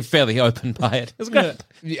 I was pretty fairly open by it. It was good.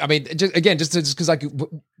 I mean, just because like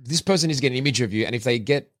this person is getting an image of you, and if they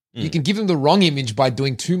get, you can give them the wrong image by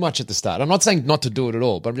doing too much at the start. I'm not saying not to do it at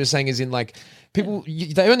all, but I'm just saying as in like people,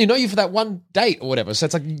 they only know you for that one date or whatever. So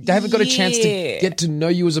it's like they haven't got a chance to get to know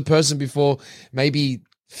you as a person before maybe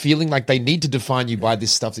feeling like they need to define you by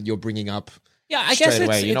this stuff that you're bringing up. Yeah, I straight guess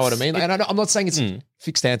away. it's, You know what I mean? it- And I'm not saying it's a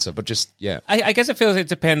fixed answer, but just I guess it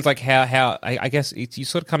depends like how I guess you're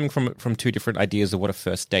sort of coming from two different ideas of what a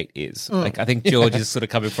first date is. Like I think George is sort of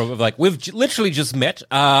coming from like we've literally just met.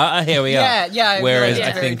 Here we are. Yeah. Whereas yeah,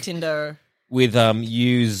 I very think Tinder. with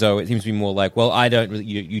you, Zoe, it seems to be more like, well, I don't really.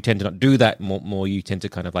 You tend to not do that. More you tend to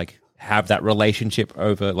kind of like have that relationship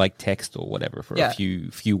over like text or whatever for a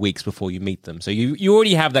few weeks before you meet them. So you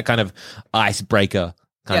already have that kind of icebreaker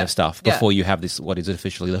kind of stuff before you have this what is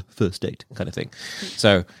officially the first date kind of thing.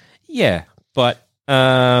 So yeah, but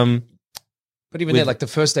even there, like the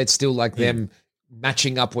first date's still like them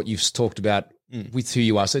matching up what you've talked about with who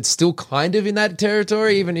you are. So it's still kind of in that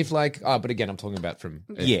territory, even if like, but again, I'm talking about from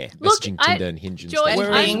Yeah. messaging Look, Tinder and Hinge and George, stuff.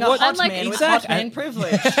 And being a hot I'm like, man with exactly. hot man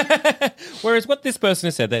privilege. Whereas what this person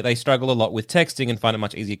has said, they struggle a lot with texting and find it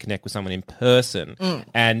much easier to connect with someone in person.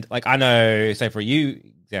 And like I know, say for you,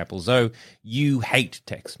 example, Zoe, you hate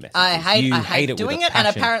text messages. I hate with doing a it, and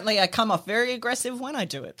passion. apparently I come off very aggressive when I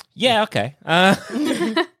do it. Yeah, okay.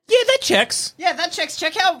 Yeah, that checks. Yeah, that checks.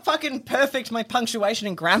 Check how fucking perfect my punctuation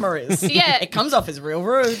and grammar is. Yeah. It comes off as real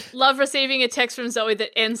rude. Love receiving a text from Zoe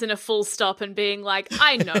that ends in a full stop and being like,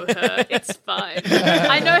 I know her, it's fine.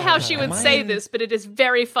 I know how she would say this, but it is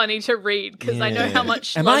very funny to read because I know how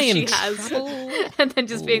much Am love I in she has. And then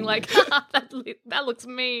just being like, that looks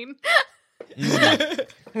mean.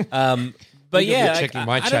 But yeah, You're like, checking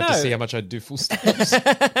my I don't chat to know. see how much I do full stops.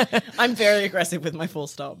 I'm very aggressive with my full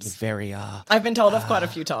stops. Very I've been told off quite a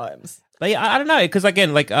few times. But yeah, I don't know because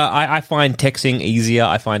again, like I find texting easier.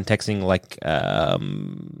 I find texting like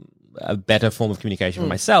a better form of communication for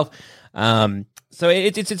myself. So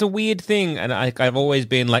it's a weird thing, and I've always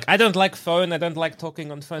been like, I don't like phone. I don't like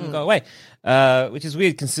talking on the phone. Go away, which is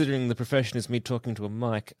weird considering the profession is me talking to a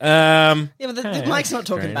mic. Yeah, but the mic's not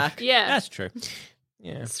talking strange. Yeah. back. That's true.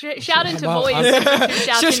 Yeah. Shout into Well, voice.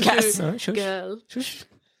 Shout Shush, into Cass. Shush. girl.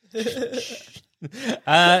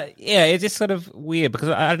 Yeah, it's just sort of weird because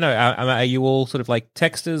I don't know. Are you all sort of like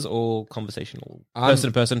texters or conversational, person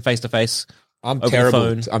to person, face to face? I'm Over the terrible.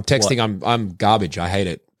 phone. I'm texting. I'm garbage. I hate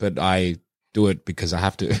it, but I do it because I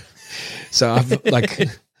have to. So I've like,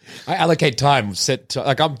 I allocate time.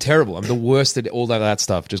 Like I'm terrible. I'm the worst at all that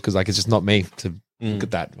stuff. Just because like it's just not me to Look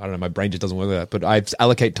at that. I don't know. My brain just doesn't work like that. But I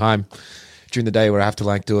allocate time during the day where I have to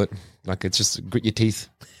like do it. Like it's just grit your teeth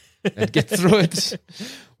and get through it.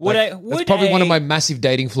 That's probably one of my massive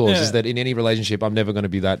dating flaws is that in any relationship, I'm never going to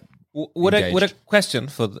be that Would a question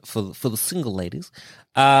for the single ladies?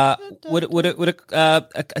 Would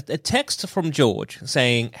a text from George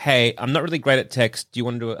saying, "Hey, I'm not really great at text. Do you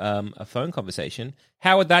want to do a phone conversation?"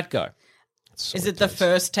 How would that go? Is it the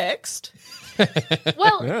first text?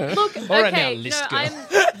 Well, look, All right, okay, now, list girl.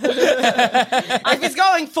 If it's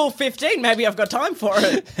going full 15, maybe I've got time for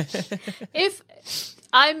it. If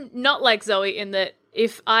I'm not like Zoe in that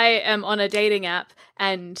if I am on a dating app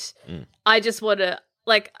and I just want to,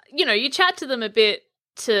 like, you know, you chat to them a bit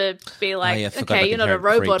to be like, I forgot okay, about you're the not a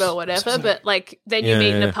inherent robot creeps. or whatever, but like then you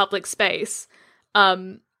meet in a public space.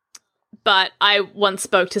 But I once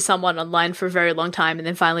spoke to someone online for a very long time and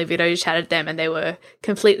then finally video chatted them and they were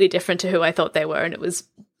completely different to who I thought they were. And it was,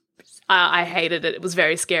 I hated it. It was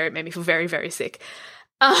very scary. It made me feel very, very sick.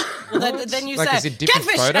 Then you Like, is say, it different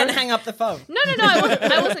catfish, photo? and hang up the phone. No,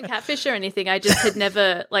 I wasn't catfish or anything. I just had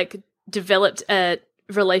never like developed a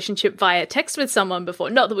relationship via text with someone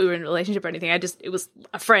before. Not that we were in a relationship or anything. It was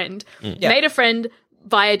a friend. Made a friend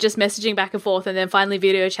via just messaging back and forth and then finally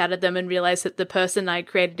video chatted them and realized that the person I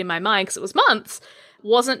created in my mind, because it was months,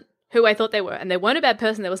 wasn't who I thought they were. And they weren't a bad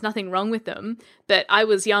person. There was nothing wrong with them. But I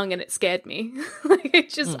was young and it scared me.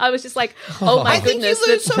 I was just like, oh my I think you goodness,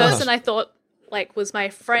 lose the so much. person I thought like was my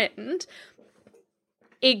friend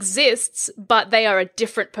exists, but they are a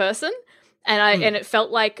different person. And and it felt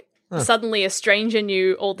like suddenly a stranger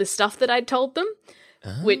knew all this stuff that I'd told them,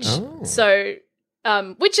 which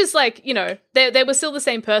is like, you know, they were still the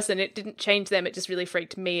same person. It didn't change them. It just really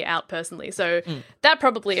freaked me out personally. So that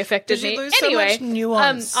probably affected Because you me. lose Anyway, so much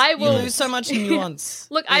nuance. I will You lose so much nuance.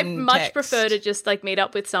 Look, I in much text. prefer to just like meet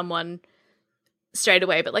up with someone straight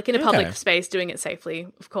away, but like in a public space, doing it safely,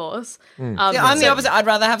 of course. Yeah, I'm the opposite. I'd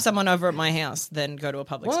rather have someone over at my house than go to a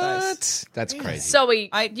public space. What? That's crazy. Zoe,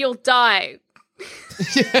 you'll die.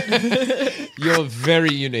 You're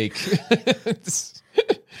very unique.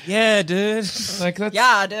 Yeah, dude. Like that's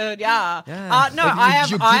Yeah, dude. Yeah. No, Like, I have.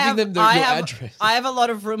 you're I giving have. them I your have. address. I have a lot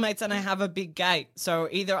of roommates, and I have a big gate. So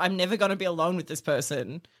either I'm never going to be alone with this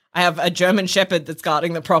person. I have a German Shepherd that's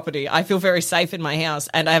guarding the property. I feel very safe in my house,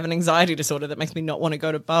 and I have an anxiety disorder that makes me not want to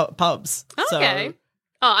go to pubs. Okay.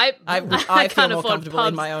 So I I feel can't more afford comfortable pubs.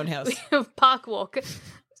 in my own house. We have Park Walk.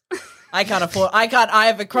 I can't afford. I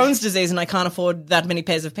have a Crohn's disease, and I can't afford that many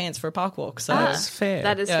pairs of pants for a park walk. So That's fair.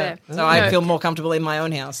 That is yeah. fair. So I feel more comfortable in my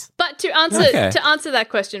own house. But to answer that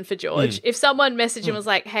question for George, if someone messaged and was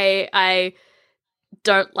like, "Hey, I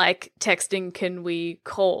don't like texting. Can we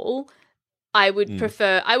call?" I would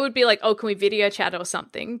prefer. I would be like, "Oh, can we video chat or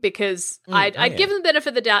something?" Because I'd give them the benefit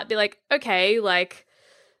of the doubt. Be like, "Okay, like,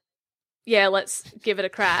 yeah, let's give it a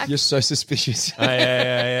crack." You're so suspicious.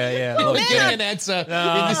 Yeah. You're Look, getting an answer in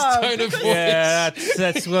this tone of voice. yeah,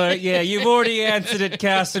 that's what. Yeah, you've already answered it,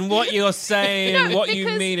 Cass. And what you're saying and what you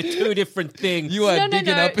because- mean are two different things. You are No,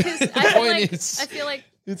 digging up. 'cause The I feel point like is, I feel like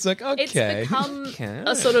it's like it's okay. become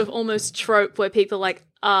a sort of almost trope where people are like,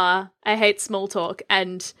 I hate small talk,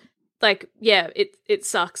 and like, yeah, it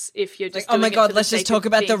sucks if you're just Like, oh my doing it god, for the let's just sake talk of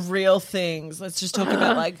about the being- real things. Let's just talk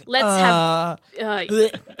about like Let's have.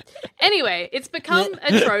 Anyway, it's become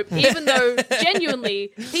a trope, even though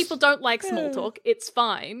genuinely people don't like small talk. It's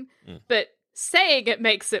fine, but saying it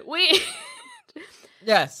makes it weird.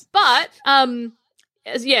 yes. But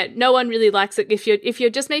yeah, no one really likes it. If you're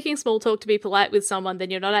just making small talk to be polite with someone, then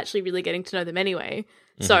you're not actually really getting to know them anyway.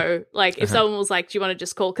 So, like, if someone was like, "Do you want to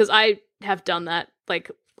just call?" Because I have done that.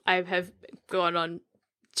 Like, I have gone on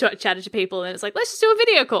chatted to people, and it's like, "Let's just do a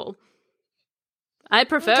video call." I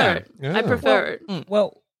prefer it. Yeah. I prefer it.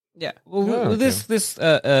 Well, Yeah. well, this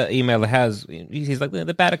emailer has. He's like they're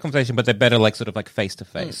better conversation, but they're better like sort of like face to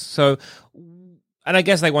face. So, and I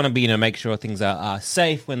guess they want to be make sure things are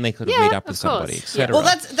safe when they could Yeah, meet up with of course. somebody, Yeah. etc. Well,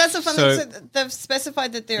 that's the fun So- thing. So they've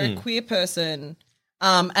specified that they're a queer person,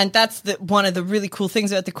 and that's one of the really cool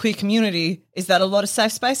things about the queer community is that a lot of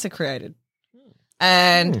safe space are created,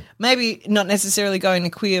 and maybe not necessarily going to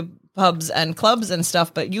queer pubs and clubs and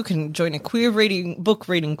stuff, but you can join a queer book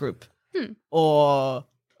reading group or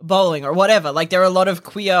bowling or whatever. Like there are a lot of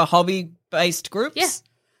queer hobby based groups, Yeah.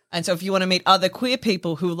 and so if you want to meet other queer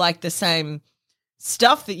people who like the same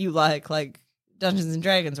stuff that you like Dungeons and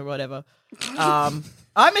Dragons or whatever.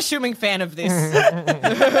 I'm assuming fan of this.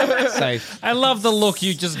 Safe. I love the look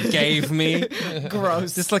you just gave me.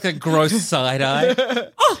 Gross. Just like a gross side eye.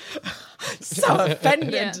 So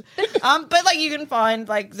offended. But like you can find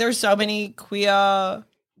like there's so many queer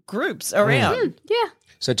groups around. Yeah.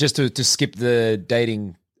 So just to skip the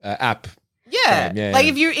dating app, Yeah. Same, yeah, Like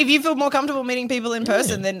yeah. if you feel more comfortable meeting people in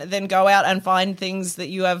person, then go out and find things that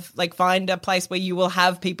you have, like find a place where you will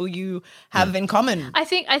have people you have in common. I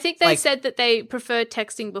think they Like- said that they prefer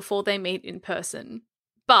texting before they meet in person.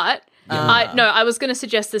 But I was going to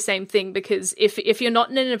suggest the same thing, because if you're not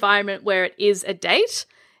in an environment where it is a date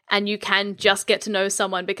and you can just get to know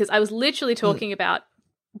someone, because I was literally talking about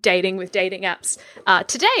dating with dating apps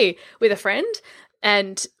today with a friend,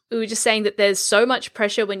 and we were just saying that there's so much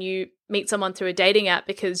pressure when you meet someone through a dating app,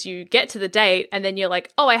 because you get to the date and then you're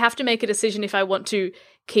like, oh, I have to make a decision if I want to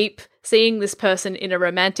keep seeing this person in a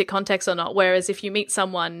romantic context or not. Whereas if you meet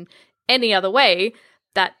someone any other way,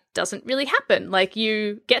 that doesn't really happen. Like,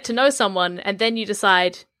 you get to know someone and then you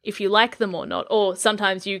decide if you like them or not. Or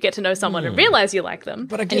sometimes you get to know someone and realize you like them,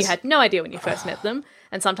 and you had no idea when you first met them.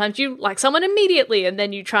 And sometimes you like someone immediately and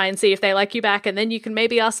then you try and see if they like you back, and then you can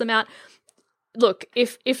maybe ask them out. Look,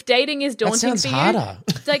 if dating is daunting sounds for you, harder.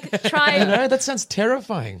 like try. You know, that sounds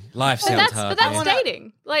terrifying. Life But sounds that's, hard. but that's man.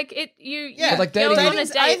 dating. Like it, you Yeah, But like go dating- on a I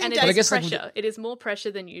date think and dating- it is But I guess, like, pressure. It is more pressure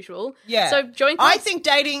than usual. Yeah. So join I clubs. think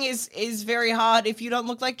dating is very hard if you don't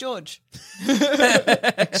look like George.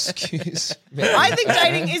 Excuse me. I think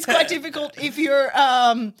dating is quite difficult if you're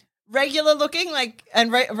regular looking, like, and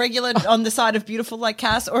regular on the side of beautiful like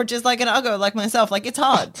Cass, or just like an uggo like myself. Like, it's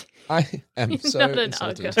hard. I am so not an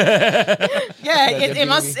insulted. uggo. Yeah,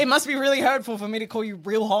 definitely- it must be really hurtful for me to call you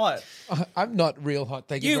real hot. I'm not real hot.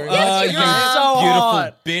 Thank you, You very are, much. you're you so beautiful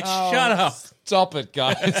hot. bitch. Shut up. Stop it,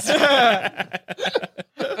 guys.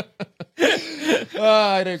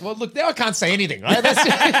 I don't. Well, look, now I can't say anything, right? That's,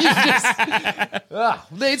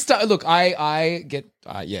 it's look, I get.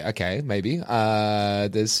 Yeah, okay, maybe.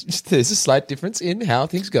 There's a slight difference in how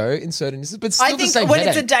things go in certain instances, but still I the think same when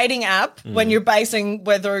headache. it's a dating app, when you're basing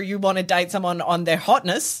whether you want to date someone on their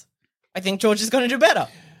hotness, I think George is going to do better.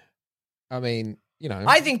 I mean, you know,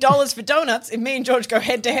 I think dollars for donuts. If me and George go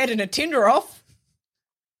head to head in a Tinder off,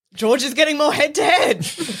 George is getting more head to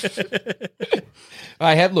head.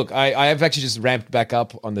 I have actually just ramped back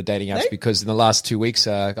up on the dating apps because in the last 2 weeks,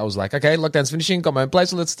 I was like, okay, lockdown's finishing, got my own place,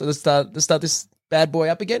 so let's start this bad boy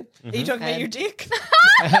up again. Are you talking about your dick?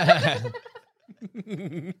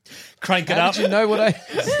 Crank it How up. did you know what I?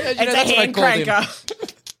 It's a hand cranker.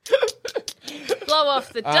 Blow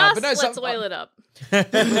off the but dust. no, Let's some- oil it up.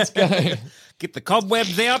 Let's go. Get the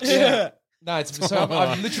cobwebs out. No, it's so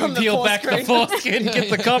I've literally Peel back the foreskin. Get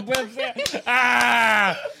the cobwebs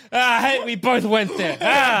out. I hate we both went there.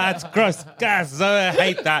 That's gross. Guys, I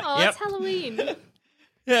hate that. Oh, Yep. it's Halloween.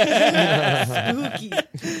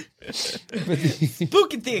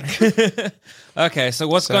 Spooky dick. Okay, so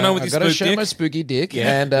what's going on with I've your got to spook show dick? my spooky dick,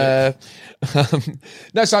 Yeah. and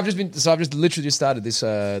no. So I've just literally just started this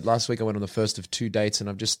last week. I went on the first of 2 dates,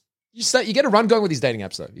 and you get a run going with these dating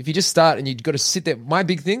apps though. If you just start and you've got to sit there, my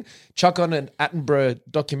big thing, chuck on an Attenborough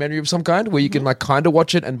documentary of some kind where you can like kind of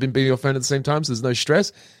watch it and be your phone at the same time, so there's no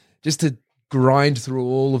stress. Just to grind through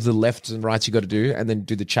all of the lefts and rights you got to do, and then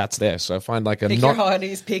do the chats there. So I find like a Pick your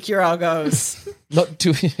hotties, pick your uggos. not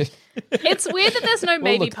too. It's weird that there's no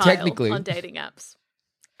maybe look, pile technically- on dating apps.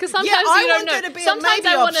 Because sometimes Yeah, I you don't want know. there to be a Sometimes maybe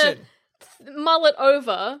I want to option. mull it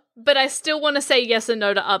over, but I still want to say yes and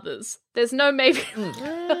no to others. There's no maybe.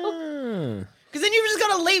 Because then you've just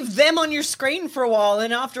got to leave them on your screen for a while,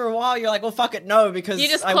 and after a while, you're like, well, fuck it, no, because You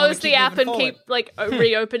just I wanna close the keep app moving and forward. keep like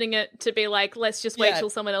reopening it to be like, let's just wait Yeah. till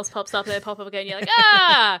someone else pops up and they pop up again. You're like,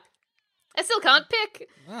 I still can't pick.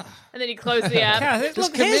 And then you close the app. Yeah, Just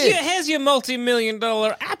look, commit. here's your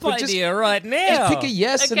multi-million-dollar app But just- idea right now. Just pick a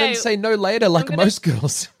yes and Okay, then say no later, like gonna- most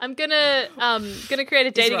girls. I'm gonna create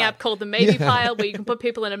a dating right. app called the Maybe Pile where you can put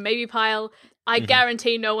people in a maybe pile. I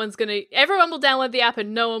guarantee no one's gonna. Everyone will download the app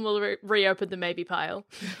and no one will reopen the Maybe Pile.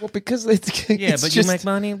 Well, because it's Yeah, it's but just, you make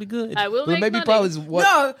money, it'll be good. I will the make maybe money. pile is what.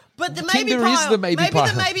 No, but the maybe Tinder pile. is the maybe pile.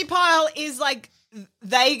 the maybe pile is like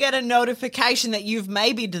they get a notification that you've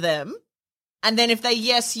maybe'd them, and then if they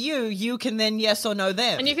yes you can then yes or no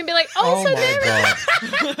them. And you can be like, oh, so my there.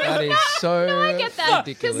 god, that is so I get that.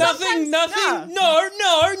 ridiculous. Nothing, Sometimes-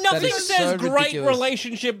 nothing is says so great ridiculous.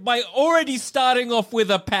 relationship by already starting off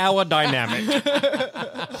with a power dynamic.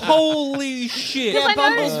 Holy shit. yeah, I know-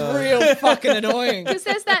 Bumble's real fucking annoying. Because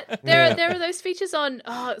there's that there are those features on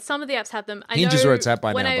some of the apps have them. I Hinge is know where it's at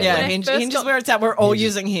by when now, I- by the Yeah, when I Hinge first is got- where it's at. We're all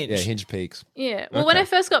using Hinge. Yeah, Hinge peaks. Yeah. Well, when I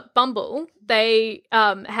first got Bumble, they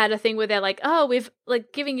had a thing where they're like, "Oh, we've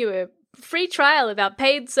like giving you a free trial of our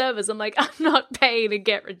paid service." I'm like, I'm not paying to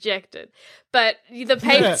get rejected. But the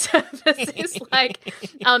paid service is like,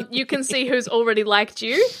 you can see who's already liked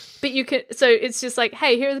you, but you can. So it's just like,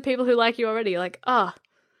 hey, here are the people who like you already. You're like, oh,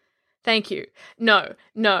 thank you. No.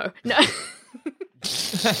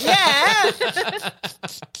 Yeah.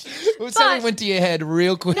 Something went to your head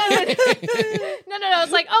real quick. No. I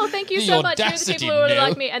was like, oh, thank you The so much. You're the audacity, people who really Nell.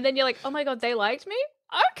 like me. And then you're like, oh my God, they liked me?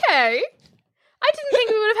 Okay. I didn't think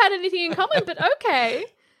we would have had anything in common, but okay.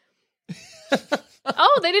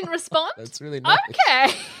 Oh, they didn't respond? That's really nice.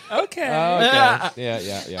 Okay. Okay. Oh,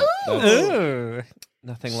 okay. Yeah. Ooh.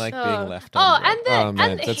 Nothing like being left on. and Oh,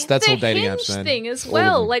 man, that's the all dating Hinge apps, man. thing as All of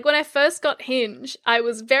well. them. Like when I first got Hinge, I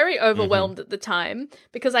was very overwhelmed at the time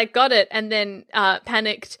because I got it and then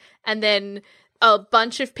panicked, and then a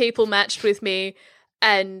bunch of people matched with me.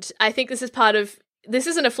 And I think this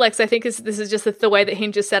isn't a flex. I think this is just the way that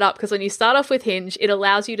Hinge is set up, because when you start off with Hinge, it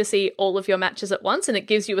allows you to see all of your matches at once and it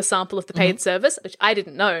gives you a sample of the paid service, which I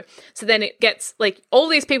didn't know. So then it gets like all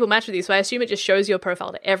these people match with you. So I assume it just shows your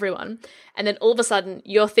profile to everyone. And then all of a sudden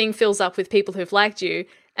your thing fills up with people who've liked you.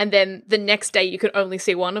 And then the next day you can only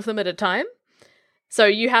see one of them at a time. So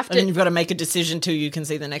you have to. And then you've got to make a decision till you can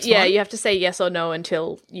see the next one. Yeah, you have to say yes or no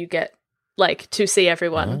until you get like to see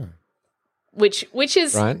everyone. Which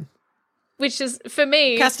is. Right. Which is, for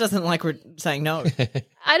me... Cass doesn't like saying no.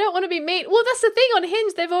 I don't want to be mean. Well, that's the thing on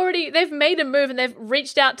Hinge. They've made a move and they've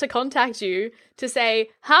reached out to contact you to say,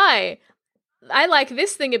 hi, I like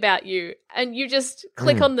this thing about you. And you just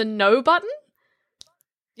click on the no button.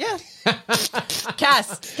 Yeah.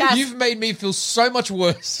 Cass. You've made me feel so much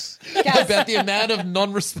worse about the amount of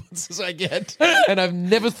non-responses I get, and I've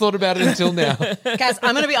never thought about it until now. Cass,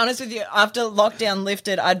 I'm going to be honest with you. After lockdown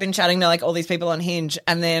lifted, I'd been chatting to like all these people on Hinge,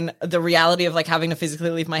 and then the reality of like having to physically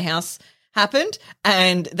leave my house happened,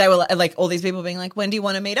 and they were like all these people being like, when do you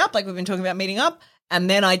want to meet up? Like we've been talking about meeting up, and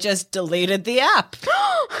then I just deleted the app.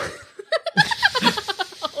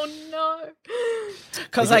 Oh, no.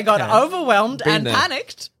 Because I got overwhelmed Been and there.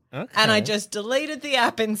 panicked, and I just deleted the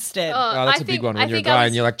app instead. Oh, that's a big one. When you're a guy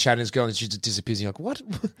and you're like chatting to this girl and she just disappears, and you're like, what?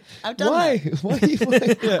 I've done Why?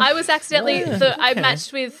 that. Why? I was accidentally... I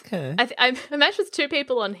matched with... I matched with two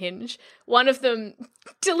people on Hinge. One of them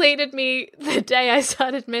deleted me the day I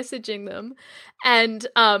started messaging them. And...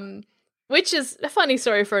 which is a funny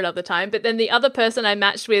story for another time. But then the other person I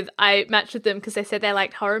matched with them because they said they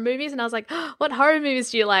liked horror movies. And I was like, oh, what horror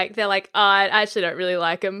movies do you like? They're like, oh, I actually don't really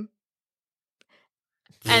like them.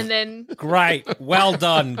 And then... Great. Well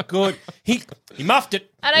done. Good. He muffed it.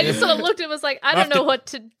 And I just sort of looked and was like, I don't Muffed know it. what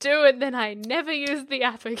to do. And then I never used the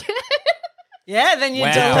app again. Yeah, then you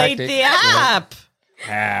Wow. delete Tactic. the app.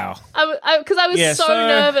 Wow. Because I was Yeah, so so-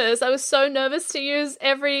 nervous. I was so nervous to use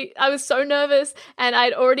I was so nervous, and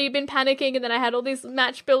I'd already been panicking, and then I had all these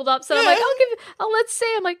match build-ups, and I'm like, let's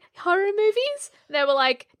see. I'm like, horror movies? And they were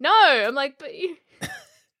like, no. I'm like, but you...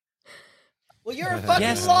 Well, you're a fucking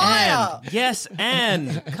Yes, liar. and. Yes,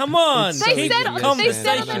 and. Come on. They Keep said the on their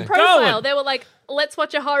conversation profile, going. they were like, let's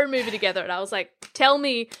watch a horror movie together. And I was like, tell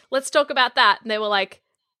me, let's talk about that. And they were like,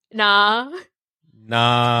 nah.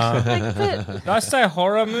 Nah. Like, but Did I say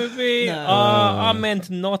horror movie? No. I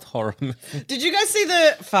meant not horror movie. Did you guys see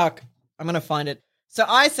the... Fuck. I'm going to find it. So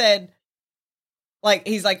I said... Like,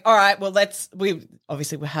 he's like, all right, well, we're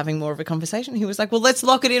having more of a conversation. He was like, well, let's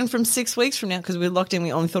lock it in from 6 weeks from now, because we were locked in.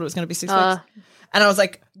 We only thought it was going to be 6 weeks. And I was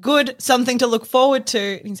like, good, something to look forward to.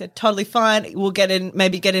 And he said, totally fine. We'll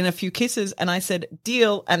maybe get in a few kisses. And I said,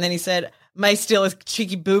 deal. And then he said, may steal a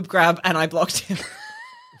cheeky boob grab. And I blocked him.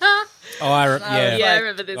 Oh, yeah. yeah, I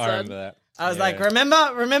remember this I one. remember that. I was Yeah. like,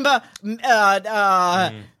 remember,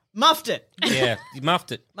 muffed it. Yeah, you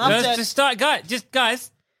muffed it. Muffed it. Just start,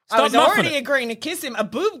 guys. I Stop was muffing already it. agreeing to kiss him. A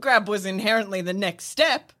boob grab was inherently the next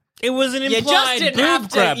step. It was an You just implied didn't boob have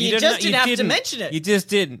to- grab. you just didn't have to mention it. You just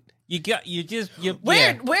didn't.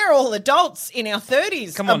 We're all adults in our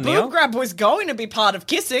 30s. Come on, a boob Neil. grab was going to be part of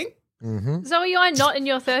kissing. Zoe, you are not in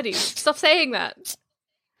your 30s. Stop saying that.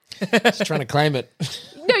 Just trying to claim it.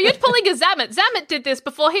 No, you're pulling a Zamet. Zamet did this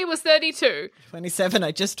before he was 32. 27,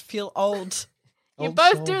 I just feel old. You Old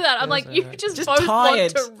both soul. do that. I'm like, you just both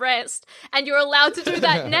tired. want to rest. And you're allowed to do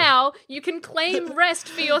that now. You can claim rest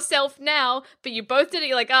for yourself now, but you both did it.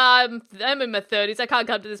 You're like, I'm in my 30s. I can't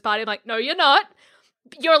come to this party. I'm like, no, you're not.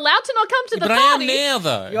 You're allowed to not come to the But I am party. now,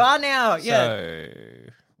 though. You are now, yeah. So,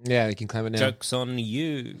 Yeah, you can claim it now. joke's on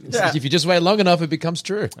you. Yeah. If you just wait long enough, it becomes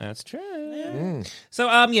true. That's true. So, so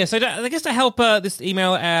I guess to help this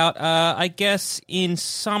email out, I guess in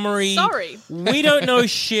summary, Sorry. we don't know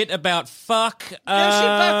shit about fuck.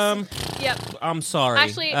 No Yep. I'm sorry.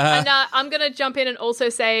 Actually, and, I'm going to jump in and also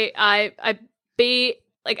say I be,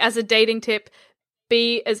 like, as a dating tip,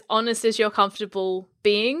 be as honest as you're comfortable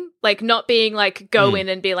being. Like, not being like, go in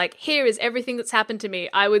and be like, here is everything that's happened to me.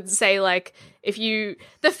 I would say, like, the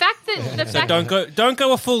fact So don't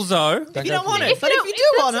go a full Zoe. If you don't want it, if but you if don't- you do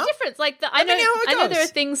want that's it, the difference. Like let me know how it I know there are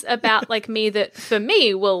goes. things about like me that for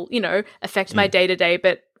me will affect my day to day,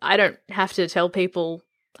 but I don't have to tell people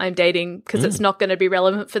I'm dating because it's not going to be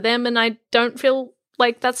relevant for them, and I don't feel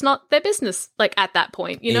like that's not their business. Like at that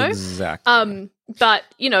point, Exactly. But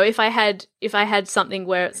if I had something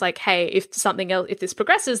where it's like, hey, if this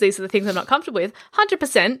progresses, these are the things I'm not comfortable with.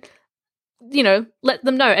 100%. Let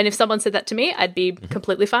them know. And if someone said that to me, I'd be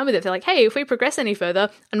completely fine with it. They're like, hey, if we progress any further,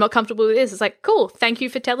 I'm not comfortable with this. It's like, cool, thank you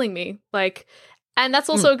for telling me. Like, and that's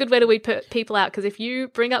also a good way to weed people out, because if you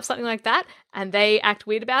bring up something like that and they act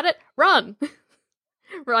weird about it, run.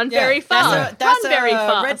 Run very fast. That's run very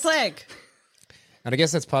fast. red flag. And I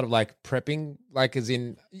guess that's part of like prepping, like as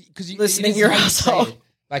in because Listening your asshole.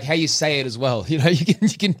 Like how you say it as well. You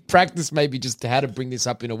can practice maybe just how to bring this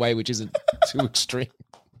up in a way which isn't too extreme.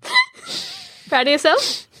 Proud of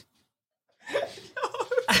yourself?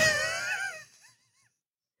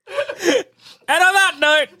 And on that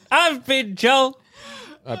note, I've been Joel.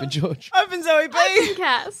 I've been George. I've been Zoe B.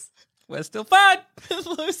 Cass. We're still fun.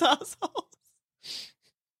 Loose assholes.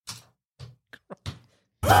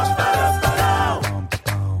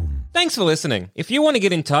 Thanks for listening. If you want to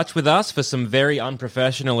get in touch with us for some very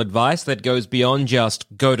unprofessional advice that goes beyond just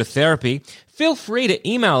go to therapy, feel free to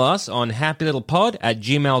email us on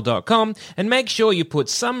happylittlepod@gmail.com and make sure you put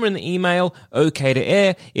somewhere in the email okay to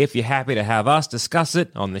air if you're happy to have us discuss it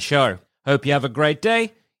on the show. Hope you have a great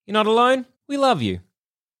day. You're not alone. We love you.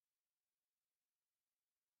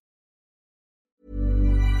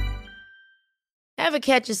 Ever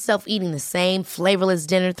catch yourself eating the same flavorless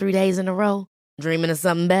dinner 3 days in a row? Dreaming of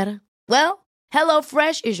something better? Well,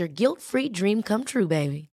 HelloFresh is your guilt-free dream come true,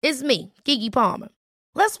 baby. It's me, Keke Palmer.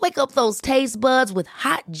 Let's wake up those taste buds with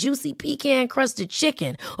hot, juicy pecan-crusted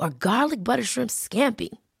chicken or garlic butter shrimp scampi.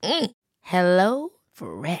 Hello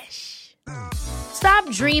Fresh. Stop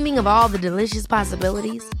dreaming of all the delicious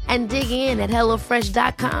possibilities and dig in at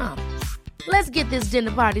HelloFresh.com. Let's get this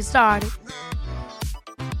dinner party started.